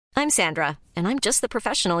I'm Sandra, and I'm just the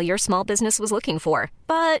professional your small business was looking for.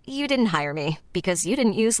 But you didn't hire me because you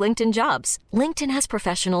didn't use LinkedIn Jobs. LinkedIn has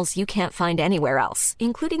professionals you can't find anywhere else,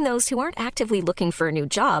 including those who aren't actively looking for a new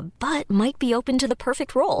job, but might be open to the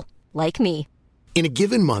perfect role, like me. In a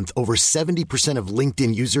given month, over 70% of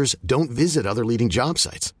LinkedIn users don't visit other leading job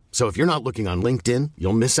sites. So if you're not looking on LinkedIn,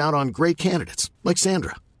 you'll miss out on great candidates like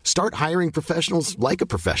Sandra. Start hiring professionals like a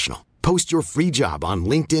professional. Post your free job on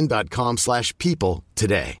linkedin.com/people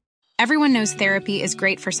today. Everyone knows therapy is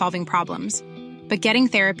great for solving problems, but getting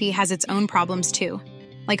therapy has its own problems too,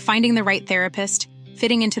 like finding the right therapist,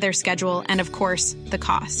 fitting into their schedule, and of course, the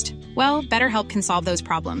cost. Well, BetterHelp can solve those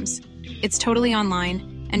problems. It's totally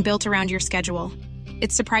online and built around your schedule.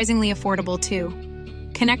 It's surprisingly affordable too.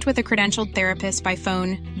 Connect with a credentialed therapist by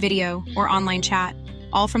phone, video, or online chat,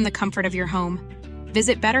 all from the comfort of your home.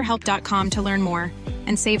 Visit BetterHelp.com to learn more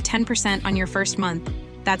and save 10% on your first month.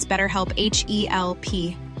 That's BetterHelp,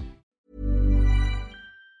 H-E-L-P.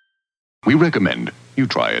 We recommend you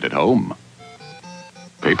try it at home.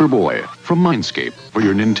 Paperboy from Mindscape for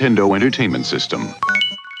your Nintendo Entertainment System.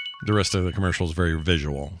 The rest of the commercial is very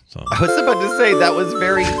visual. So I was about to say that was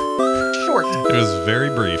very short. It was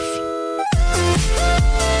very brief.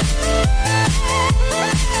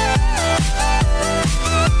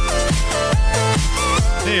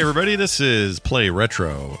 Hey everybody, this is Play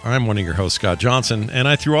Retro. I'm one of your hosts, Scott Johnson, and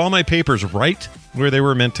I threw all my papers right where they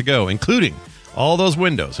were meant to go, including all those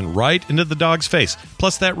windows and right into the dog's face,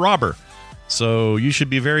 plus that robber. So you should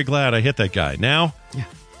be very glad I hit that guy. Now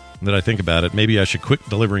that I think about it, maybe I should quit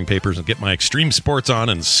delivering papers and get my extreme sports on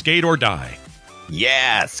and skate or die.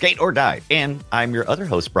 Yeah, skate or die. And I'm your other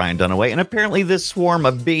host, Brian Dunaway, and apparently this swarm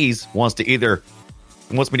of bees wants me to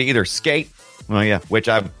either skate, well, yeah, which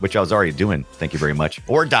I was already doing, thank you very much,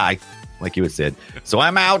 or die, like you had said. So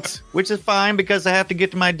I'm out, which is fine because I have to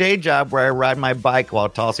get to my day job where I ride my bike while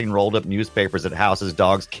tossing rolled up newspapers at houses,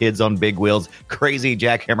 dogs, kids on big wheels, crazy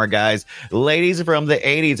jackhammer guys, ladies from the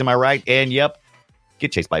 80s, am I right? And yep,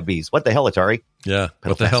 get chased by bees. What the hell, Atari? Yeah,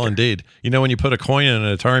 what the hell indeed. You know, when you put a coin in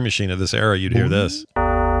an Atari machine of this era, you'd hear this.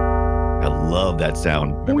 I love that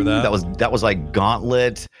sound. Remember that? That was like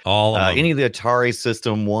Gauntlet. All of them. Any of the Atari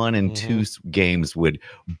System 1 and 2 games would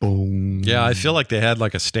boom. Yeah, I feel like they had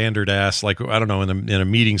like a standard ass, like, I don't know, in a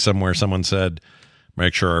meeting somewhere, someone said,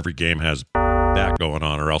 make sure every game has that going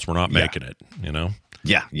on or else we're not making it, you know?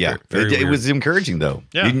 Yeah. Very it was encouraging, though.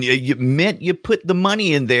 Yeah. You meant you put the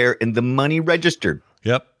money in there and the money registered.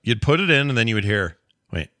 Yep. You'd put it in and then you would hear,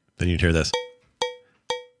 then you'd hear this.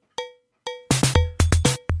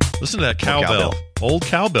 Listen to that cowbell. Old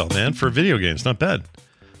cowbell, man, for video games. Not bad.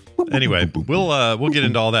 Anyway, we'll get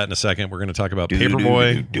into all that in a second. We're going to talk about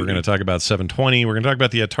Paperboy. We're going to talk about 720. We're going to talk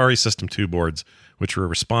about the Atari System 2 boards, which were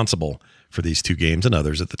responsible for these two games and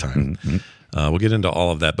others at the time. Mm-hmm. We'll get into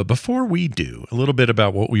all of that. But before we do, a little bit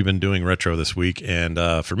about what we've been doing retro this week. And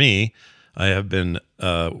for me, I have been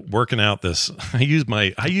working out this. I use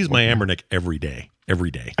my Ambernick every day.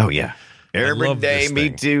 Oh, yeah. Every day.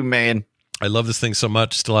 Me too, man. I love this thing so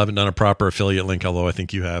much. Still haven't done a proper affiliate link, although I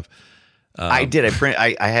think you have. I did.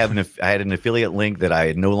 I had an affiliate link that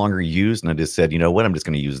I no longer used, and I just said, you know what? I'm just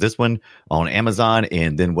going to use this one on Amazon,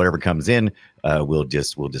 and then whatever comes in, we'll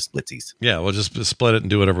just splitsies. Yeah, we'll just split it and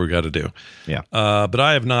do whatever we got to do. Yeah. But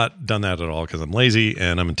I have not done that at all because I'm lazy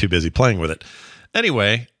and I'm too busy playing with it.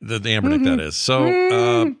 Anyway, the Ambernick that is.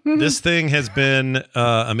 So this thing has been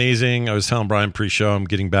amazing. I was telling Brian pre-show I'm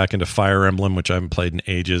getting back into Fire Emblem, which I haven't played in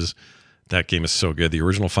ages. That game is so good. The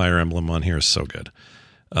original Fire Emblem on here is so good.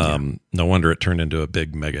 No wonder it turned into a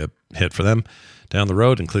big mega hit for them down the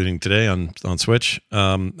road, including today on Switch.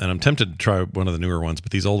 And I'm tempted to try one of the newer ones,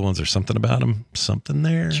 but these old ones, there's something about them, something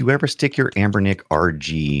there. Did you ever stick your Ambernick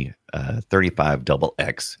RG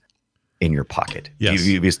 35XX in your pocket? Yes.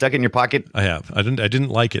 You stuck it in your pocket? I have. I didn't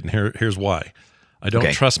like it, and here's why. I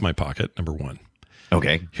don't trust my pocket, number one.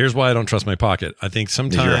 Okay. Here's why I don't trust my pocket. I think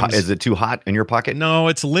sometimes... Is it too hot in your pocket? No,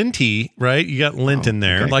 it's linty, right? You got lint in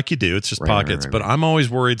there, like you do. It's just pockets. Right. But I'm always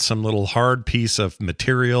worried some little hard piece of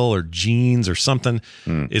material or jeans or something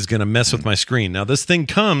is going to mess with my screen. Now, this thing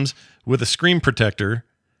comes with a screen protector.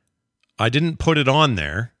 I didn't put it on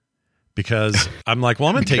there because I'm like, well,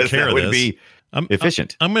 I'm going to take care of this. That would be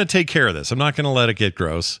efficient. I'm going to take care of this. I'm not going to let it get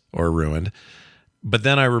gross or ruined. But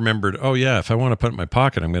then I remembered, oh, yeah, if I want to put it in my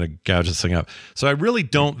pocket, I'm going to gouge this thing up. So I really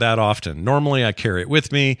don't that often. Normally, I carry it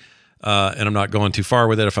with me, and I'm not going too far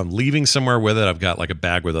with it. If I'm leaving somewhere with it, I've got like a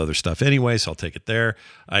bag with other stuff anyway, so I'll take it there.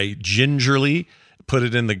 I gingerly put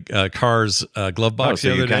it in the car's glove box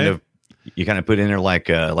the other day. You kind of put it in there like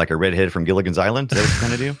a redhead from Gilligan's Island? Is that what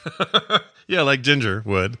you kind of do? Yeah, like Ginger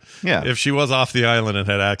would. Yeah. If she was off the island and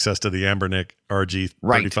had access to the Ambernick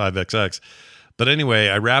RG35XX. But anyway,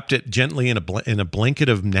 I wrapped it gently in a blanket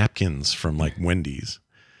of napkins from like Wendy's.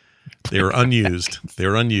 They were unused.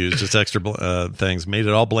 Just extra things. Made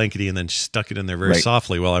it all blankety and then stuck it in there very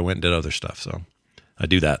softly while I went and did other stuff. So I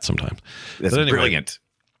do that sometimes. That's brilliant.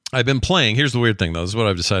 I've been playing. Here's the weird thing, though. This is what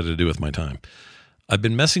I've decided to do with my time. I've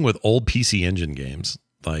been messing with old PC Engine games.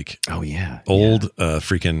 Like, old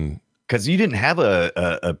freaking... Because you didn't have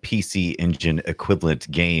a PC Engine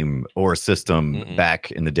equivalent game or system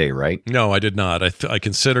back in the day, right? No, I did not. I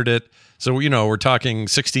considered it. So, we're talking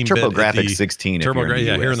 16-bit. TurboGrafx 16.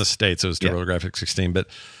 Here in the States, it was TurboGrafx 16. But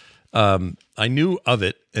I knew of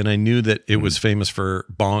it, and I knew that it was famous for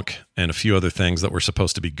Bonk and a few other things that were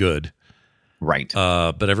supposed to be good. Right.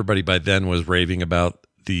 But everybody by then was raving about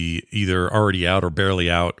the either already out or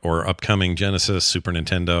barely out or upcoming Genesis, Super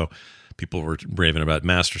Nintendo. People were raving about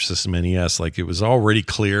Master System, NES. Like, it was already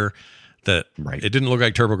clear that it didn't look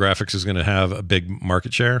like TurboGrafx was going to have a big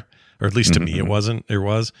market share, or at least to me, it wasn't. It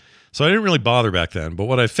was. So I didn't really bother back then. But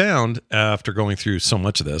what I found after going through so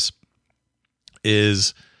much of this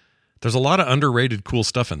is there's a lot of underrated cool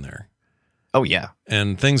stuff in there. Oh, yeah.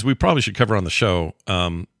 And things we probably should cover on the show.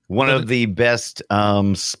 One of the best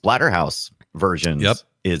Splatterhouse versions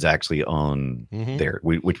is actually on there,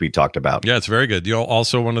 which we talked about. Yeah, it's very good.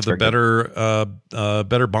 Also one of the better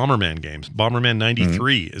Bomberman games. Bomberman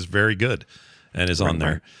 93 is very good and is on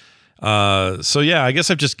there. So yeah, I guess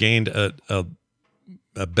I've just gained a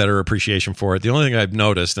better appreciation for it. The only thing I've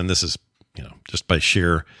noticed, and this is just by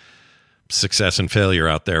sheer success and failure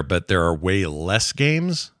out there, but there are way less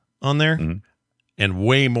games on there and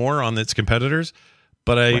way more on its competitors.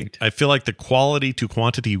 But I feel like the quality to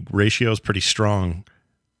quantity ratio is pretty strong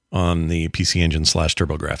on the PC Engine /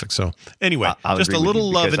 TurboGrafx. So anyway, just a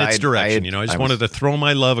little love in its direction. I just wanted to throw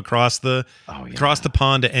my love across the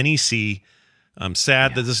pond to NEC. I'm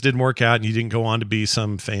sad that this didn't work out and you didn't go on to be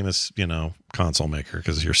some famous, console maker,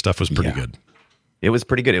 because your stuff was pretty good. It was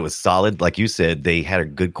pretty good. It was solid. Like you said, they had a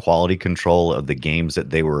good quality control of the games that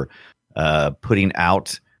they were putting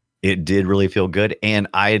out. It did really feel good. And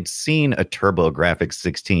I had seen a TurboGrafx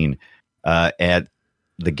 16 at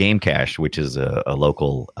the Game Cache, which is a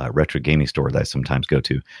local retro gaming store that I sometimes go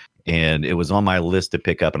to. And it was on my list to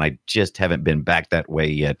pick up, and I just haven't been back that way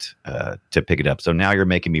yet to pick it up. So now you're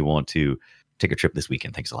making me want to take a trip this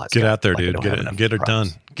weekend. Thanks a lot, Get Scott. out there, dude. Get her done.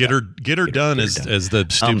 Get her done, as the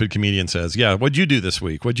stupid comedian says. Yeah. What'd you do this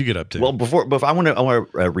week? What'd you get up to? Well, before I want to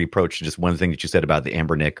reproach just one thing that you said about the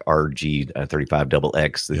Ambernick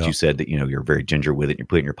RG35XX that you said that you're very ginger with it. You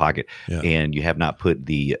put it in your pocket, and you have not put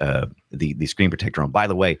the screen protector on. By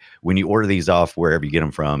the way, when you order these off wherever you get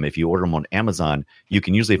them from, if you order them on Amazon, you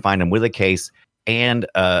can usually find them with a case and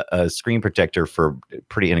a screen protector for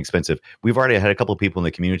pretty inexpensive. We've already had a couple of people in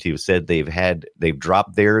the community who said they've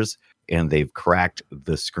dropped theirs and they've cracked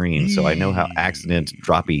the screen. So I know how accident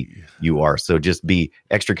droppy you are. So just be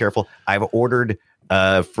extra careful. I've ordered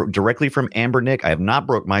directly from Ambernick. I have not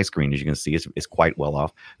broke my screen. As you can see, it's quite well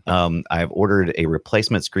off. I've ordered a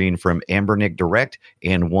replacement screen from Ambernick Direct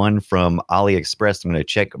and one from AliExpress. I'm going to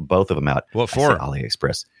check both of them out. What for?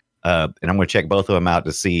 AliExpress. And I'm going to check both of them out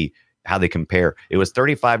to see how they compare. It was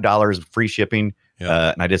 $35 free shipping.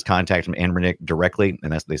 And I just contacted Ambernick directly,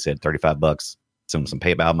 and they said $35, some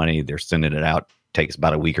PayPal money. They're sending it out. Takes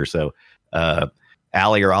about a week or so.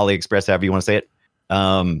 Ali or AliExpress, however you want to say it.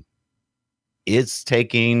 It's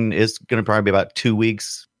going to probably be about 2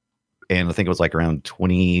 weeks. And I think it was like around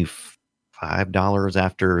 $25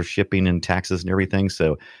 after shipping and taxes and everything.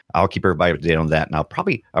 So I'll keep everybody up to date on that. And I'll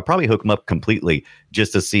probably hook them up completely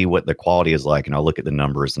just to see what the quality is like. And I'll look at the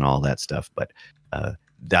numbers and all that stuff. But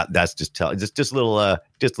that's just a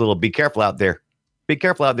little, be careful out there. Be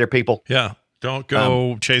careful out there, people. Yeah. Don't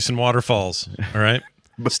go chasing waterfalls. All right.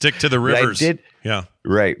 Stick to the rivers.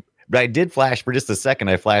 Right. But I did flash for just a second.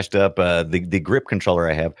 I flashed up the grip controller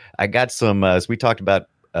I have. I got some, as we talked about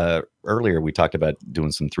earlier, we talked about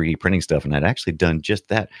doing some 3D printing stuff, and I'd actually done just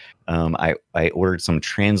that. I ordered some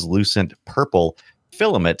translucent purple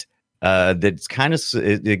filament that's kind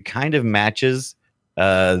of matches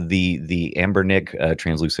the Ambernick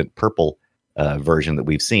translucent purple version that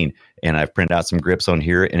we've seen, and I've printed out some grips on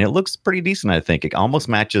here, and it looks pretty decent. I think it almost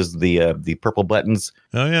matches the purple buttons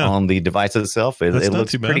on the device itself. It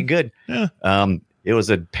looks pretty good. Yeah. It was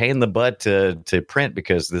a pain in the butt to print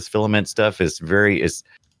because this filament stuff is very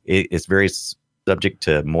subject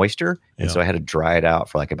to moisture, and so I had to dry it out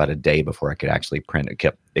for like about a day before I could actually print.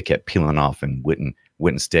 It kept peeling off and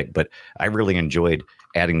wouldn't stick. But I really enjoyed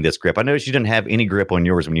adding this grip. I noticed you didn't have any grip on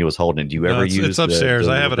yours when you was holding it. Do you ever use it's upstairs?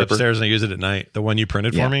 I have it gripper? upstairs and I use it at night. The one you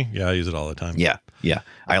printed for me? Yeah, I use it all the time. Yeah.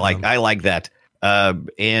 I like that.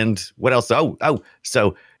 And what else? So I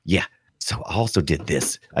also did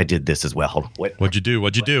this. I did this as well. Hold on. What'd you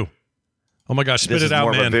do? Oh my gosh, spit it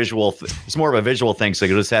out, man. It's more of a visual thing, so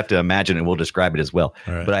you'll just have to imagine and we'll describe it as well.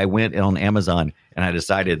 Right. But I went on Amazon and I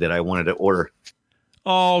decided that I wanted to order.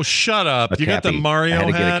 Oh, shut up. You got the Mario hat? I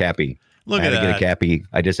had to get a cappy. Look at that. Get a cappy.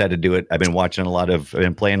 I just had to do it. I've been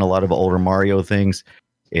playing a lot of older Mario things.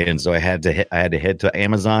 And so I had to head to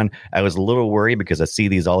Amazon. I was a little worried because I see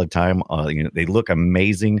these all the time. They look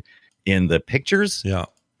amazing in the pictures. Yeah.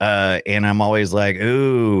 And I'm always like,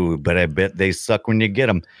 ooh, but I bet they suck when you get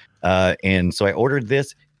them. And so I ordered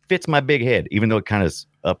this. Fits my big head, even though it kind of is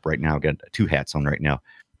up right now. I've got 2 hats on right now.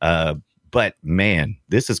 But man,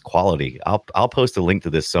 this is quality. I'll post a link to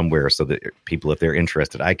this somewhere so that people, if they're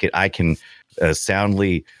interested, I can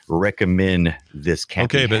soundly recommend this cap.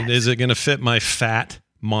 Okay, but is it going to fit my fat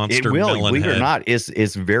monster? It will. Melon Believe it head? or not,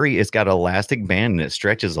 it's got an elastic band and it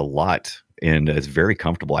stretches a lot. And it's very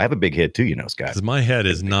comfortable. I have a big head too, Scott. Because my head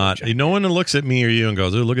is not. No one looks at me or you and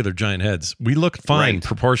goes, "Oh, look at their giant heads." We look fine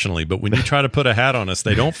proportionally, but when you try to put a hat on us,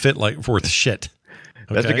 they don't fit like worth shit.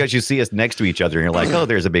 Okay? That's because you see us next to each other and you're like, "Oh,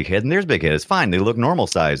 there's a big head and there's a big head." It's fine. They look normal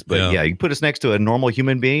size, but you put us next to a normal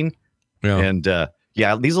human being, and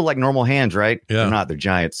these look like normal hands, right? Yeah, they're not. They're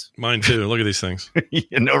giants. Mine too. Look at these things.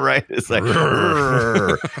 Right? It's like,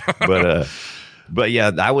 But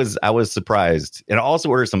yeah, I was surprised, and I also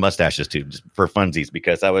ordered some mustaches too, just for funsies,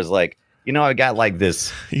 because I was like, I got like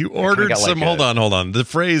this. You ordered some. Hold on. The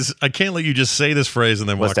phrase, I can't let you just say this phrase and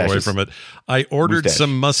then walk away from it. I ordered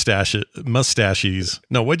some mustaches.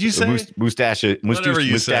 No, what'd you say? Whatever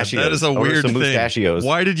you said. That is a weird thing. Mustachios.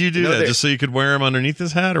 Why did you do that? Just so you could wear them underneath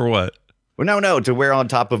his hat, or what? Well, no, to wear on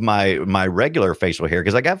top of my regular facial hair,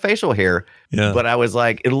 because I got facial hair. Yeah. But I was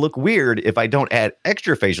like, it'll look weird if I don't add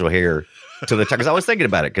extra facial hair to the top, because I was thinking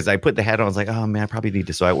about it, because I put the hat on. I was like, oh man, I probably need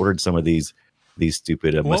to. So I ordered some of these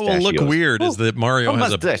stupid mustachios. What will look weird is that Mario has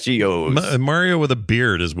mustachios. Mario with a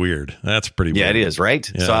beard is weird. That's pretty weird. Yeah, it is,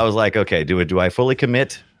 right? Yeah. So I was like, okay, do I fully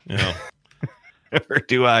commit? Yeah. Or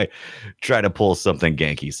do I try to pull something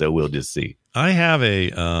ganky? So we'll just see. I have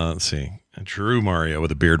I drew Mario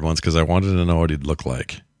with a beard once because I wanted to know what he'd look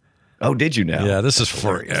like. Oh, did you now? Yeah, this is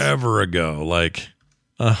forever ago, like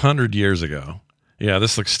 100 years ago. Yeah,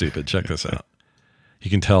 this looks stupid. Check this out.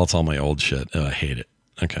 You can tell it's all my old shit. Oh, I hate it.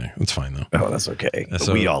 Okay, that's fine though. Oh, that's okay.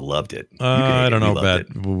 So, we all loved it. I don't know about.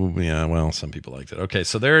 Yeah, well, some people liked it. Okay,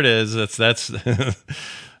 so there it is. That's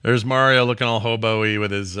there's Mario looking all hobo-y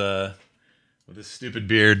with his stupid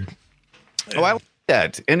beard. Oh, I like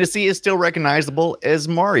that. And to see, is still recognizable as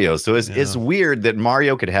Mario. So it's weird that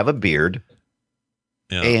Mario could have a beard.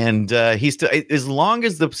 Yeah. And he's still, as long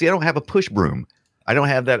as I don't have a push broom. I don't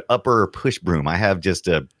have that upper push broom. I have just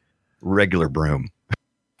a regular broom.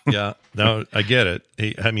 Yeah, no, I get it.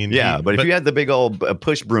 But if you had the big old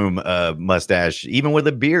push broom mustache, even with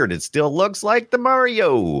a beard, it still looks like the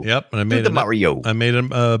Mario. Yep, and I made Mario. I made him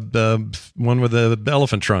one with the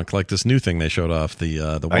elephant trunk, like this new thing they showed off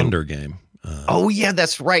the Wonder game. Oh yeah,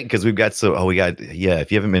 that's right. Because if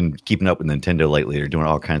you haven't been keeping up with Nintendo lately, they're doing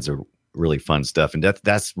all kinds of really fun stuff, and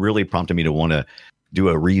that's really prompted me to want to do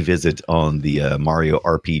a revisit on the Mario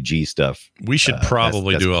RPG stuff. We should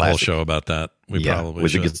probably do a whole show about that. We probably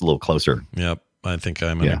should. It gets a little closer. Yep, I think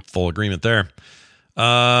I'm in full agreement there.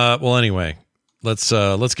 Well, anyway, let's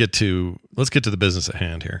get to the business at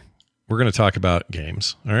hand here. We're going to talk about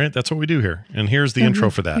games. All right, that's what we do here, and here's the intro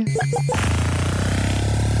for that.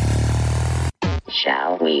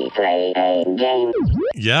 Shall we play a game?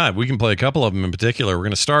 Yeah, we can play a couple of them in particular. We're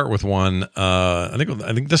going to start with one. I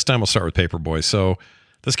think this time we'll start with Paperboy. So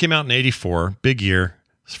this came out in '84, big year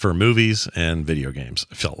for movies and video games.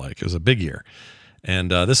 It felt like it was a big year,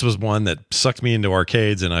 and this was one that sucked me into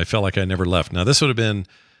arcades, and I felt like I never left. Now this would have been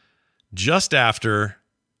just after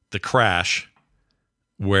the crash,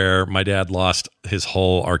 where my dad lost his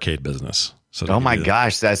whole arcade business. So oh my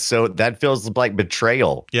gosh, that feels like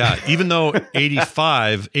betrayal. Yeah, even though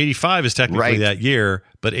 85 is technically that year,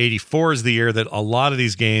 but 84 is the year that a lot of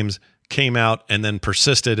these games came out and then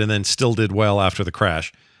persisted and then still did well after the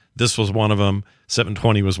crash. This was one of them.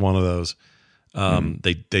 720 was one of those.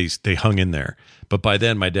 They hung in there. But by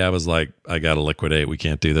then my dad was like, I got to liquidate. We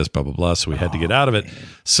can't do this, blah, blah, blah. So we had to get out of it. Man.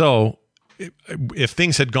 So if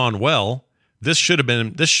things had gone well, this should have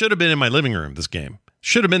been in my living room, this game.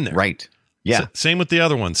 Should have been there. Right. Yeah. Same with the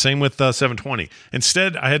other one. Same with 720.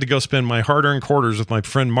 Instead, I had to go spend my hard-earned quarters with my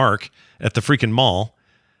friend Mark at the freaking mall.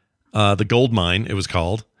 The Gold Mine, it was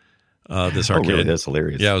called. This arcade. Oh, really? That's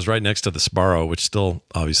hilarious. Yeah, it was right next to the Sbarro, which still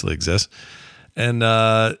obviously exists. And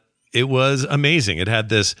it was amazing. It had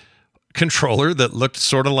this controller that looked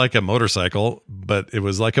sort of like a motorcycle, but it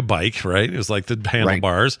was like a bike, right? It was like the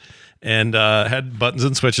handlebars, and had buttons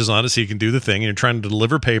and switches on it so you can do the thing. And you're trying to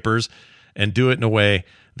deliver papers and do it in a way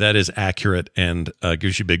that is accurate and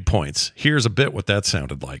gives you big points. Here's a bit what that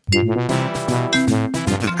sounded like.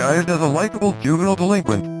 Disguised as a likable juvenile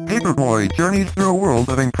delinquent, Paperboy journeys through a world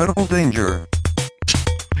of incredible danger.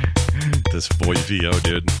 This voice VO,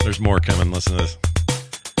 dude. There's more coming. Listen to this.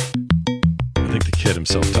 I think the kid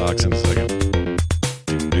himself talks in a second.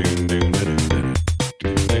 I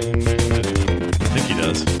think he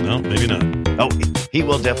does. No, maybe not. Oh, he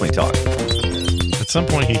will definitely talk. At some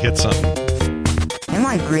point, he hits something. Am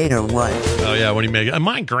I great or what? Oh yeah, when he make it, am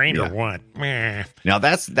I great or what? Meh. Now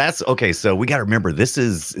that's okay. So we got to remember this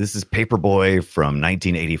is Paperboy from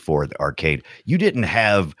 1984, the arcade. You didn't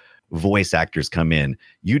have voice actors come in.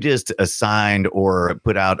 You just assigned or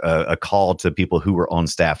put out a call to people who were on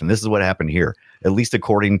staff, and this is what happened here. At least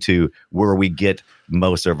according to where we get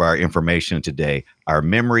most of our information today, our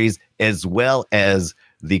memories, as well as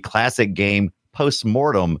the classic game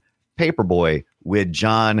Postmortem Paperboy with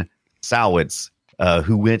John Sowitz.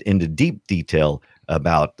 Who went into deep detail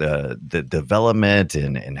about the development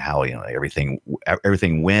and how everything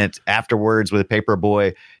went afterwards with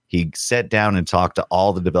Paperboy. He sat down and talked to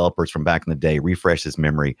all the developers from back in the day, refreshed his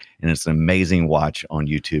memory, and it's an amazing watch on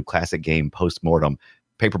YouTube. Classic game Postmortem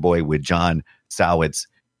Paperboy with John Sowitz,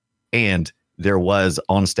 and there was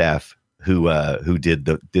on staff who did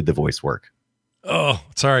the voice work. Oh,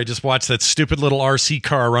 sorry. Just watched that stupid little RC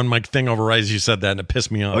car run my thing over right as you said that, and it pissed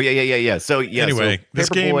me off. Oh yeah. So yeah. Anyway, so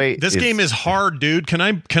this game is hard, dude. Can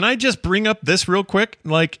I just bring up this real quick?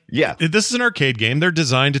 Like, yeah, this is an arcade game. They're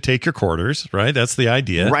designed to take your quarters, right? That's the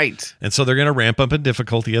idea, right? And so they're going to ramp up in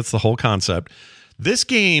difficulty. That's the whole concept. This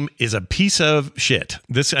game is a piece of shit.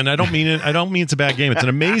 And I don't mean it. I don't mean it's a bad game. It's an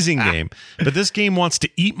amazing game. But this game wants to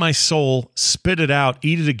eat my soul, spit it out,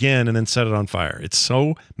 eat it again, and then set it on fire. It's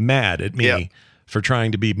so mad at me for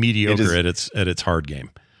trying to be mediocre at its hard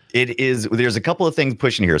game. It is. There's a couple of things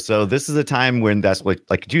pushing here. So this is a time when that's what,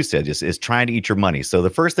 like you said, is trying to eat your money. So the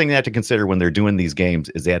first thing they have to consider when they're doing these games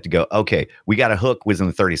is they have to go, okay, we got a hook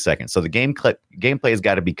within 30 seconds. So the gameplay has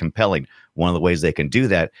got to be compelling. One of the ways they can do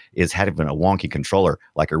that is having a wonky controller,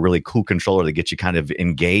 like a really cool controller that gets you kind of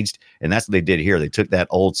engaged. And that's what they did here. They took that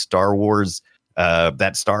old Star Wars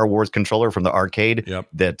controller from the arcade. Yep.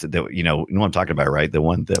 That you know what I'm talking about, right? The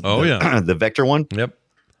one the Vector one. Yep.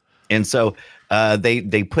 And so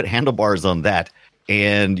they put handlebars on that,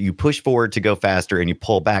 and you push forward to go faster and you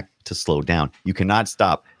pull back to slow down. You cannot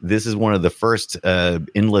stop. This is one of the first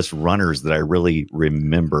endless runners that I really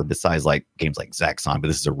remember, besides like games like Zaxxon, but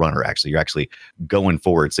this is a runner actually. You're actually going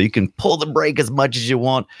forward. So you can pull the brake as much as you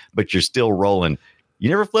want, but you're still rolling. You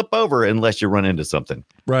never flip over unless you run into something.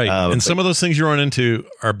 Right. And some of those things you run into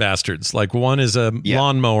are bastards. Like one is a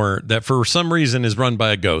lawnmower that for some reason is run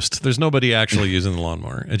by a ghost. There's nobody actually using the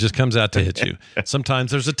lawnmower. It just comes out to hit you. Sometimes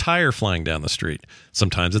there's a tire flying down the street.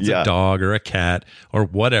 Sometimes it's a dog or a cat or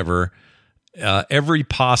whatever. Every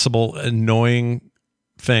possible annoying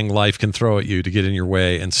thing life can throw at you to get in your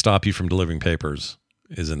way and stop you from delivering papers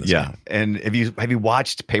is in this game. And have you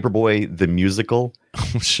watched Paperboy the musical?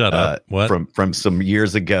 Shut up. What? From some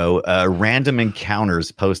years ago, Random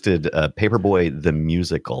Encounters posted Paperboy the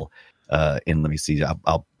musical. And let me see.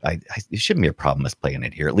 It shouldn't be a problem us playing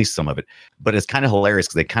it here, at least some of it. But it's kind of hilarious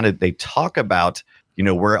because they talk about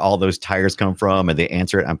where all those tires come from, and they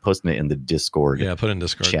answer it. I'm posting it in the Discord. Yeah, put it in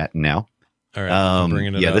Discord chat now. All right, I'm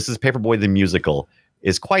bringing it up. This is Paperboy the musical.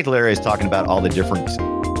 It's quite hilarious talking about all the different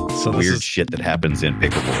weird shit that happens in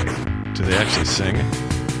Paperboy. Do they actually sing?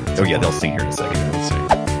 Oh yeah, they'll sing here in a second. Let's see.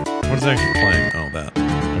 What is actually playing? Oh, that.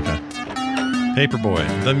 Okay.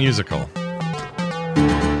 Paperboy, the musical.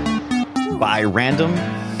 By Random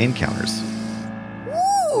Encounters.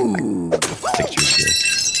 Ooh. 6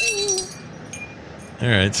 years ago. All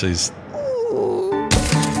right, so is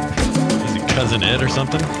he Cousin Ed or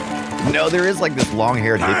something? No, there is like this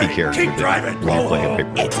long-haired hippie character. Keep driving.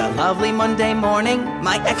 It's a lovely Monday morning.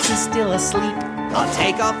 My ex is still asleep. I'll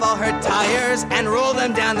take off all her tires and roll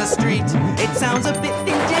them down the street. It sounds a bit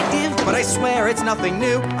vindictive, but I swear it's nothing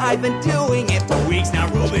new. I've been doing it for weeks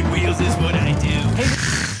now. Rolling wheels is what I do.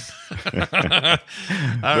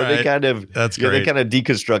 They kind of That's great. They kind of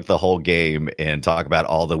deconstruct the whole game and talk about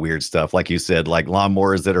all the weird stuff, like you said, like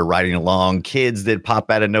lawnmowers that are riding along, kids that pop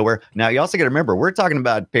out of nowhere. Now you also got to remember, we're talking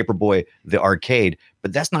about Paperboy the arcade,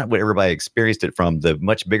 but that's not what everybody experienced it from. The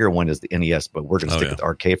much bigger one is the NES, but we're going to stick with the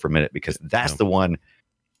arcade for a minute because that's the one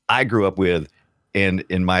I grew up with. And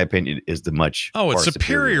in my opinion, is the much it's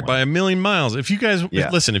superior by a million miles. If you guys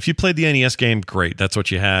listen, if you played the NES game, great. That's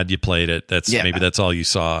what you had. You played it. Maybe that's all you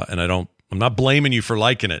saw. And I'm not blaming you for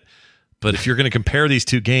liking it. But if you're going to compare these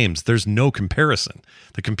two games, there's no comparison.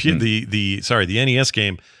 The NES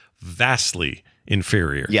game vastly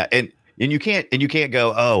inferior. Yeah, and you can't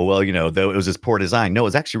go, oh well, though it was this poor design. No, it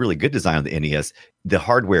was actually really good design on the NES. The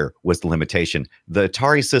hardware was the limitation. The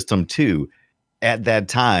Atari system too, at that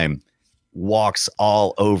time, walks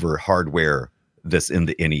all over hardware this in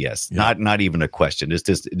the NES. Not even a question. It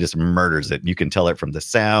just murders it. You can tell it from the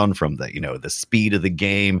sound, from the the speed of the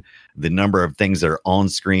game, the number of things that are on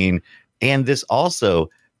screen. And this also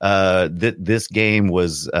this game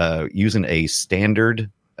was using a standard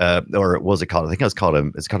or what was it called? I think it's called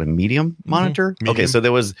a medium monitor. Medium. Okay, so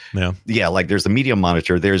there was like there's a medium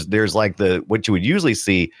monitor. There's like what you would usually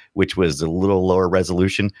see, which was a little lower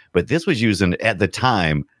resolution, but this was using at the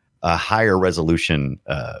time a higher resolution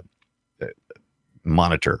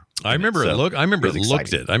monitor. I remember it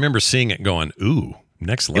looked it. I remember seeing it going, ooh,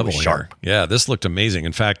 next level sharp. Yeah, this looked amazing.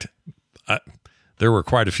 In fact, there were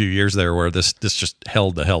quite a few years there where this just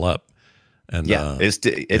held the hell up. And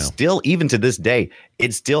it's still, even to this day,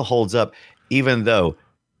 it still holds up, even though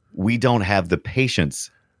we don't have the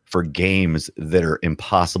patience for games that are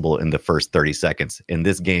impossible in the first 30 seconds. And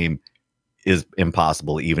this game is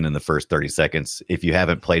impossible even in the first 30 seconds. If you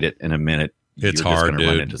haven't played it in a minute, it's hard,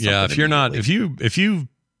 dude. Yeah, if you're not, if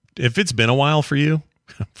it's been a while for you,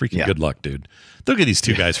 freaking good luck, dude. Look at these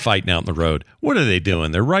two guys fighting out in the road. What are they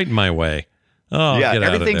doing? They're right in my way. Oh, yeah, get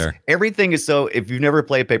out of there. Everything is so. If you've never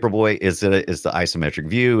played Paperboy, it's the isometric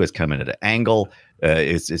view. It's coming at an angle.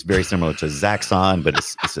 It's very similar to Zaxxon, but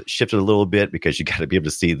it's shifted a little bit because you got to be able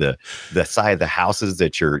to see the side of the houses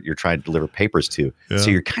that you're trying to deliver papers to. Yeah. So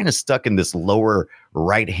you're kind of stuck in this lower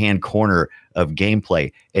right hand corner of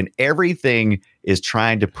gameplay, and everything is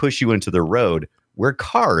trying to push you into the road where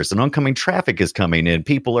cars and oncoming traffic is coming in.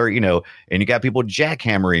 People are, and you got people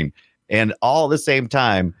jackhammering, and all at the same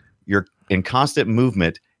time you're in constant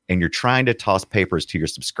movement, and you're trying to toss papers to your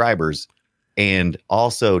subscribers and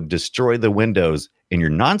also destroy the windows in your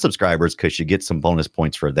non-subscribers because you get some bonus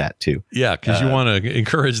points for that too. Yeah, because you want to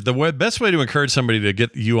encourage best way to encourage somebody to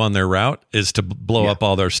get you on their route is to blow up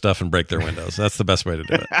all their stuff and break their windows. That's the best way to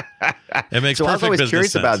do it. It makes perfect business sense. I was always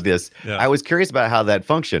curious about this. Yeah. I was curious about how that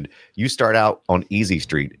functioned. You start out on Easy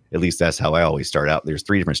Street. At least that's how I always start out. There's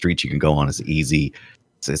 3 different streets you can go on as easy.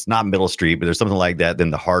 It's not Middle Street, but there's something like that.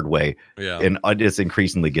 Then the hard way, and it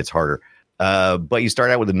increasingly gets harder. But you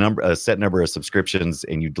start out with a set number of subscriptions,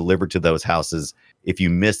 and you deliver to those houses. If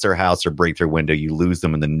you miss their house or break their window, you lose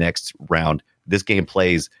them in the next round. This game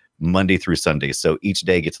plays Monday through Sunday, so each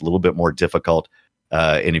day gets a little bit more difficult.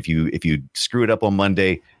 And if you screw it up on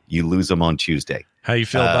Monday, you lose them on Tuesday. How you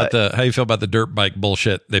feel about the dirt bike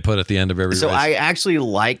bullshit they put at the end of every race? So I actually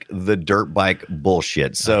like the dirt bike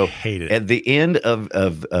bullshit. So I hate it. At the end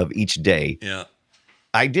of each day,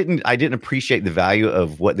 I didn't appreciate the value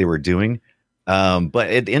of what they were doing.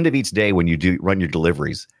 But at the end of each day, when you do run your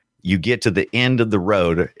deliveries, you get to the end of the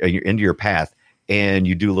road, you're into your path, and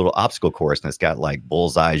you do a little obstacle course, and it's got like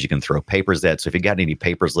bullseyes you can throw papers at. So if you got any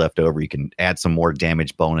papers left over, you can add some more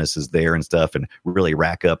damage bonuses there and stuff, and really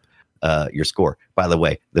rack up your score. By the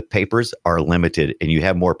way, the papers are limited, and you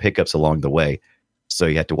have more pickups along the way, so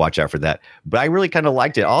you have to watch out for that. But I really kind of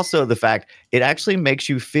liked it. Also, the fact it actually makes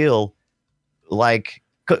you feel like,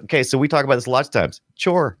 okay, so we talk about this lots of times,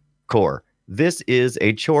 chore core. This is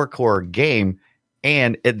a chore core game,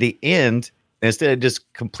 and at the end, instead of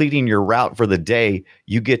just completing your route for the day,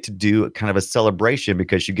 you get to do kind of a celebration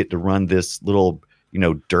because you get to run this little,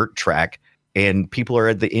 dirt track, and people are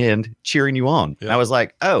at the end cheering you on. Yeah. And I was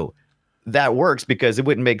like, oh, that works, because it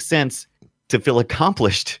wouldn't make sense to feel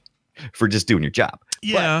accomplished for just doing your job.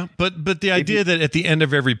 Yeah, but the idea that at the end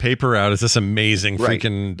of every paper route is this amazing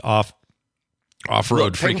freaking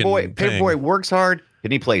off-road freaking Paperboy works hard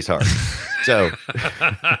and he plays hard.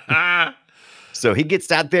 So he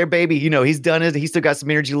gets out there, baby. He's done it. He's still got some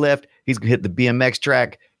energy left. He's gonna hit the BMX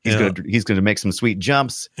track. He's gonna make some sweet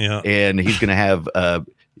jumps. Yeah. And he's gonna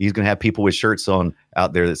have people with shirts on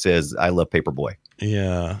out there that says "I love Paperboy."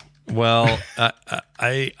 Yeah. Well,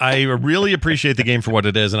 I really appreciate the game for what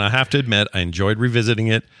it is, and I have to admit, I enjoyed revisiting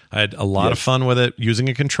it. I had a lot of fun with it. Using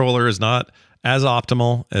a controller is not as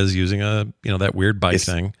optimal as using that weird bike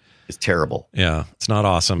thing. is terrible. Yeah, it's not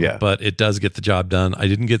awesome, but it does get the job done. I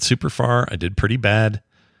didn't get super far. I did pretty bad.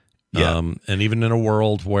 Yeah. And even in a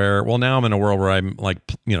world where, now I'm in a world where I'm like,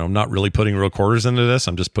 not really putting real quarters into this.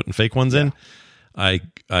 I'm just putting fake ones in. I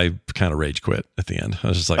kind of rage quit at the end. I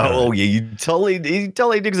was just like, yeah, you totally do.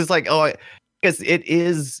 Because it's like,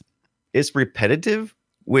 because it's repetitive,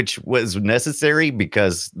 which was necessary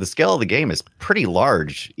because the scale of the game is pretty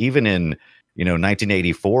large, even in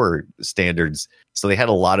 1984 standards. So they had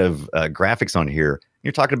a lot of graphics on here.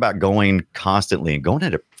 You're talking about going constantly and going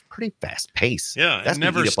at a pretty fast pace. Yeah, that's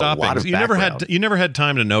never stopping. You never had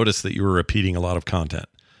time to notice that you were repeating a lot of content.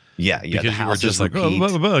 Yeah, because you were just like, go,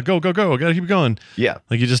 I gotta keep going. Yeah,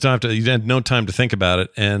 like you just don't have to. You had no time to think about it,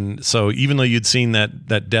 and so even though you'd seen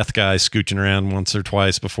that death guy scooching around once or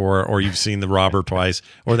twice before, or you've seen the robber twice,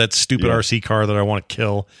 or that stupid RC car that I want to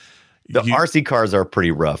kill. The RC cars are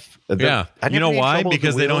pretty rough. You know why?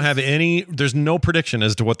 Because they don't have any. There's no prediction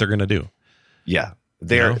as to what they're going to do. Yeah.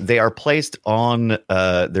 They are placed on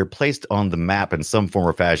the map in some form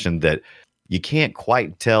or fashion that you can't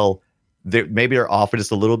quite tell. Maybe they're off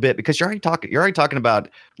just a little bit because you're already talking about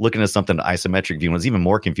looking at something isometric view. And it's even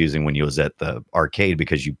more confusing when you was at the arcade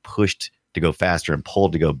because you pushed to go faster and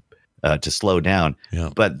pulled to go to slow down. Yeah.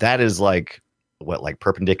 But that is like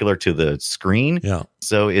perpendicular to the screen. Yeah.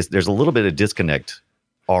 So there's a little bit of disconnect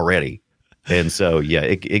already, and so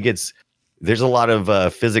it gets. There's a lot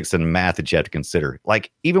of physics and math that you have to consider. Like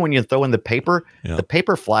even when you throw in the paper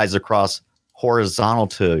flies across horizontal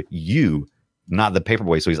to you, not the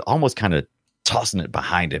Paperboy. So he's almost kind of tossing it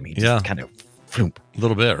behind him. He just kind of a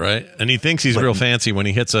little bit, right? And he thinks he's real fancy. When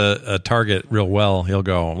he hits a target real well, he'll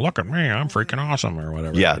go, "Look at me, I'm freaking awesome," or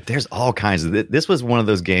whatever. Yeah, there's all kinds of. This was one of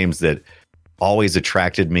those games that always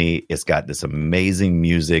attracted me. It's got this amazing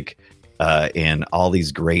music. And all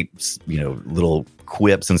these great, little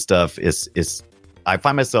quips and stuff. I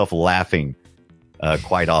find myself laughing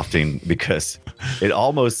quite often because it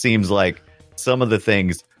almost seems like some of the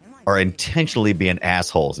things are intentionally being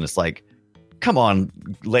assholes. And it's like, come on,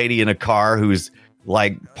 lady in a car who's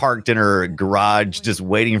like parked in her garage, just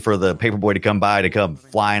waiting for the Paperboy to come by to come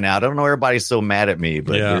flying out. I don't know. Everybody's so mad at me,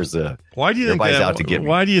 but why do you think out to get me.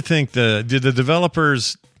 Why do you think did the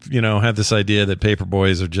developers, have this idea that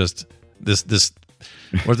Paperboys are just this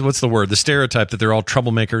what's the word? The stereotype that they're all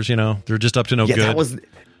troublemakers, they're just up to no good.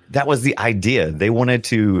 That was the idea. They wanted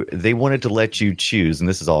to let you choose, and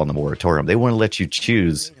this is all in the moratorium. They want to let you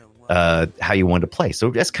choose how you want to play.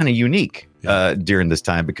 So that's kind of unique during this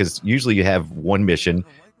time because usually you have one mission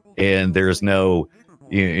and there's no,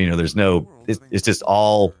 it's just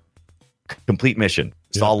all complete mission.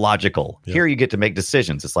 It's all logical. Yeah. Here you get to make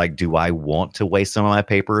decisions. It's like, do I want to waste some of my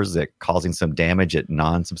papers at causing some damage at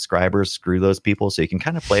non-subscribers? Screw those people. So you can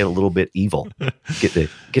kind of play it a little bit evil. Get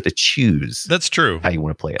to choose. That's true. How you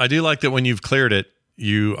want to play it. I do like that when you've cleared it,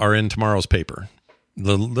 you are in tomorrow's paper.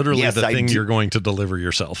 Literally the thing you're going to deliver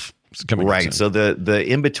yourself. Right. So the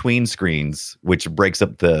in-between screens, which breaks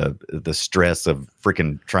up the stress of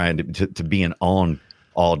freaking trying to be an on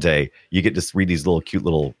all day, you get to read these little cute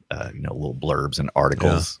little little blurbs and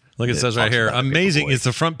articles. Look, it says right here, amazing. It's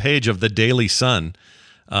the front page of the Daily Sun.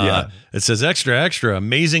 It says extra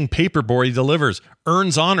amazing Paperboy delivers,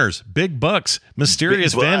 earns honors, big bucks,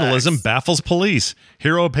 mysterious vandalism baffles police,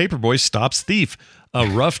 hero Paperboy stops thief, a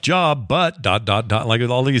rough job but ... like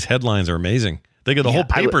all these headlines are amazing. They get the whole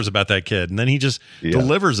paper's about that kid, and then he just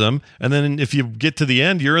delivers them, and then if you get to the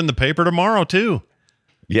end, you're in the paper tomorrow too.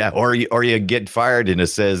 Yeah, or you get fired and it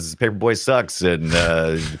says Paperboy sucks and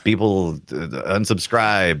people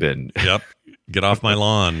unsubscribe and get off my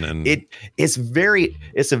lawn. And it's a very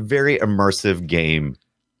immersive game.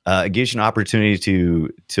 It gives you an opportunity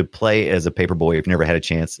to play as a Paperboy if you've never had a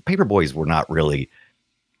chance. Paperboys were not really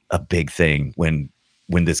a big thing when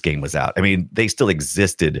this game was out. I mean, they still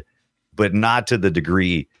existed, but not to the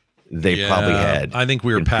degree they probably had. I think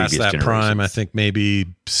we were past that prime. I think maybe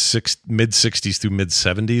mid 60s through mid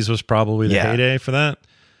 70s was probably the heyday for that.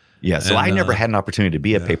 Yeah. So I never had an opportunity to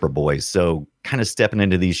be a Paperboy. So kind of stepping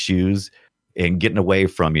into these shoes and getting away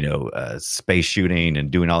from, space shooting and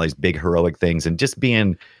doing all these big heroic things and just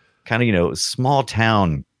being kind of, small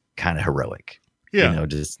town kind of heroic. Yeah.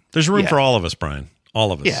 There's room for all of us, Brian.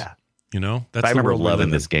 All of us. Yeah. That's I remember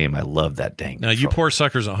loving this game. I love that dang. Now, you poor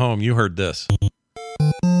suckers at home, you heard this.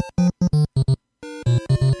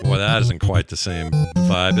 Boy, that isn't quite the same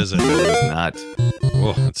vibe, is it? It's not.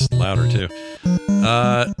 Oh, it's louder too.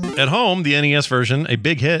 At home, the NES version, a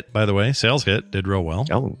big hit, by the way, sales hit, did real well.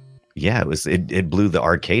 Oh, yeah, it blew the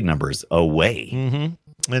arcade numbers away.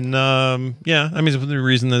 Mm-hmm. And I mean, the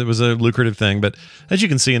reason that it was a lucrative thing, but as you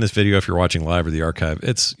can see in this video, if you're watching live or the archive,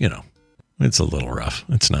 it's It's a little rough.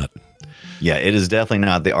 It's not. Yeah, it is definitely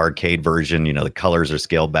not the arcade version. You know, the colors are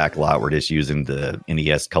scaled back a lot. We're just using the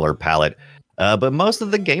NES color palette. But most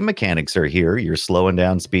of the game mechanics are here. You're slowing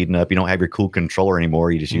down, speeding up. You don't have your cool controller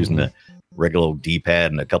anymore. You're just using the regular old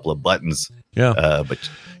D-pad and a couple of buttons. Yeah. But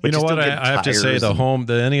you know what? I have to say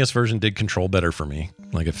the NES version did control better for me.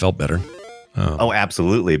 Like it felt better. Oh,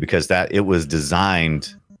 absolutely. Because it was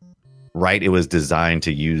designed, right? It was designed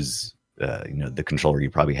to use, the controller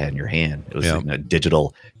you probably had in your hand. It was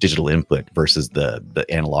digital input versus the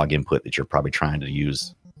analog input that you're probably trying to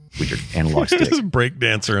use with your analog stick. There's a break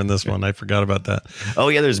dancer in this one. I forgot about that. Oh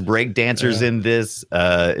yeah, there's break dancers in this.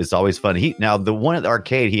 It's always fun. Now the one at the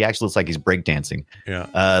arcade, he actually looks like he's break dancing.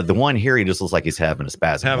 Yeah. The one here, he just looks like he's having a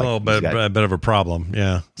spasm. Having a bit of a problem.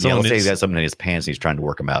 Yeah. Let's say he's got something in his pants and he's trying to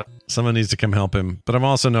work him out. Someone needs to come help him. But I'm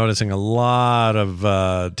also noticing a lot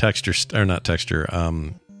of texture, or not texture.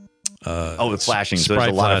 The flashing. So there's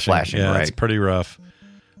a lot of flashing. Yeah, right? It's pretty rough.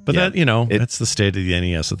 But that's the state of the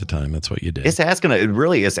NES at the time. That's what you did. It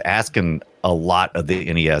really is asking a lot of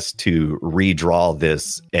the NES to redraw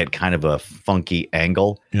this at kind of a funky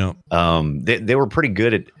angle. Yeah. They were pretty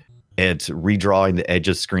good at redrawing the edge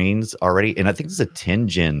of screens already, and I think this is a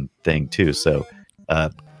 10-gen thing too. So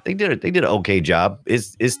they did an okay job.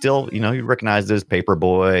 It's still, you recognize this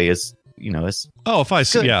Paperboy. It's if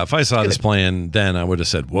I saw this playing then, I would have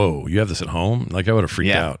said, "Whoa, you have this at home?" Like I would have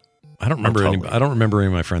freaked out. I don't remember I don't remember any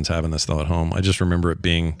of my friends having this though at home. I just remember it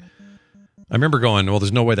being. I remember going, well,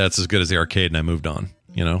 there's no way that's as good as the arcade, and I moved on.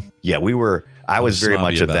 Yeah, I was very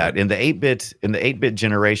much of that in the 8-bit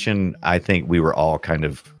generation. I think we were all kind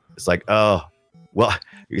of. It's like, oh, well,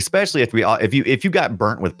 especially if you got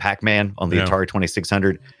burnt with Pac-Man on the Atari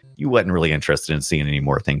 2600, you wasn't really interested in seeing any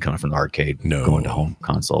more thing coming from the arcade. No, going to home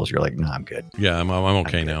consoles, you're like, nah, I'm good. Yeah, I'm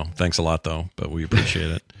okay now. Thanks a lot though, but we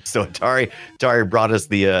appreciate it. So Atari brought us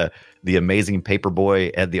the amazing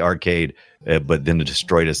Paperboy at the arcade, but then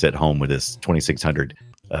destroyed us at home with this 2600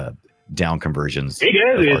 down conversions of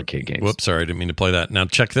arcade games. Whoops, sorry, I didn't mean to play that. Now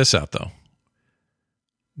check this out though.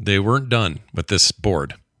 They weren't done with this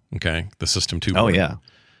board. Okay, the System 2 board. Oh yeah,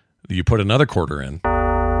 you put another quarter in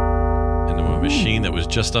into a machine that was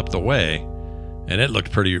just up the way, and it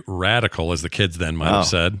looked pretty radical, as the kids then might have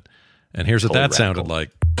said. And here's what that sounded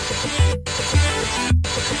like.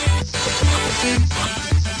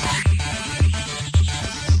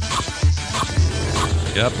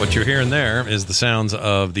 Yep, what you're hearing there is the sounds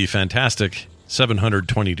of the fantastic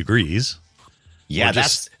 720 degrees. Yeah,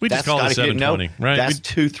 we just called it 720, right? That's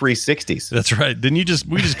two 360s. That's right. We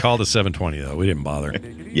just called it 720 though. We didn't bother.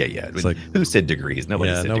 Yeah. It's like, who said degrees?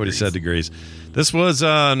 Nobody said degrees. This was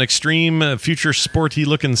an extreme, future, sporty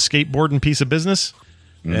looking skateboarding piece of business,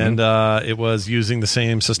 and it was using the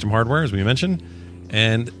same system hardware as we mentioned,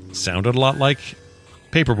 and sounded a lot like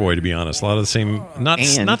Paperboy, to be honest. A lot of the same, not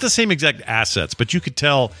the same exact assets, but you could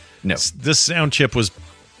tell this sound chip was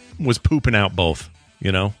pooping out both.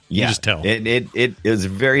 You just tell. It is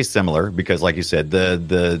very similar because, like you said,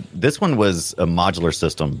 this one was a modular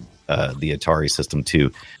system, the Atari System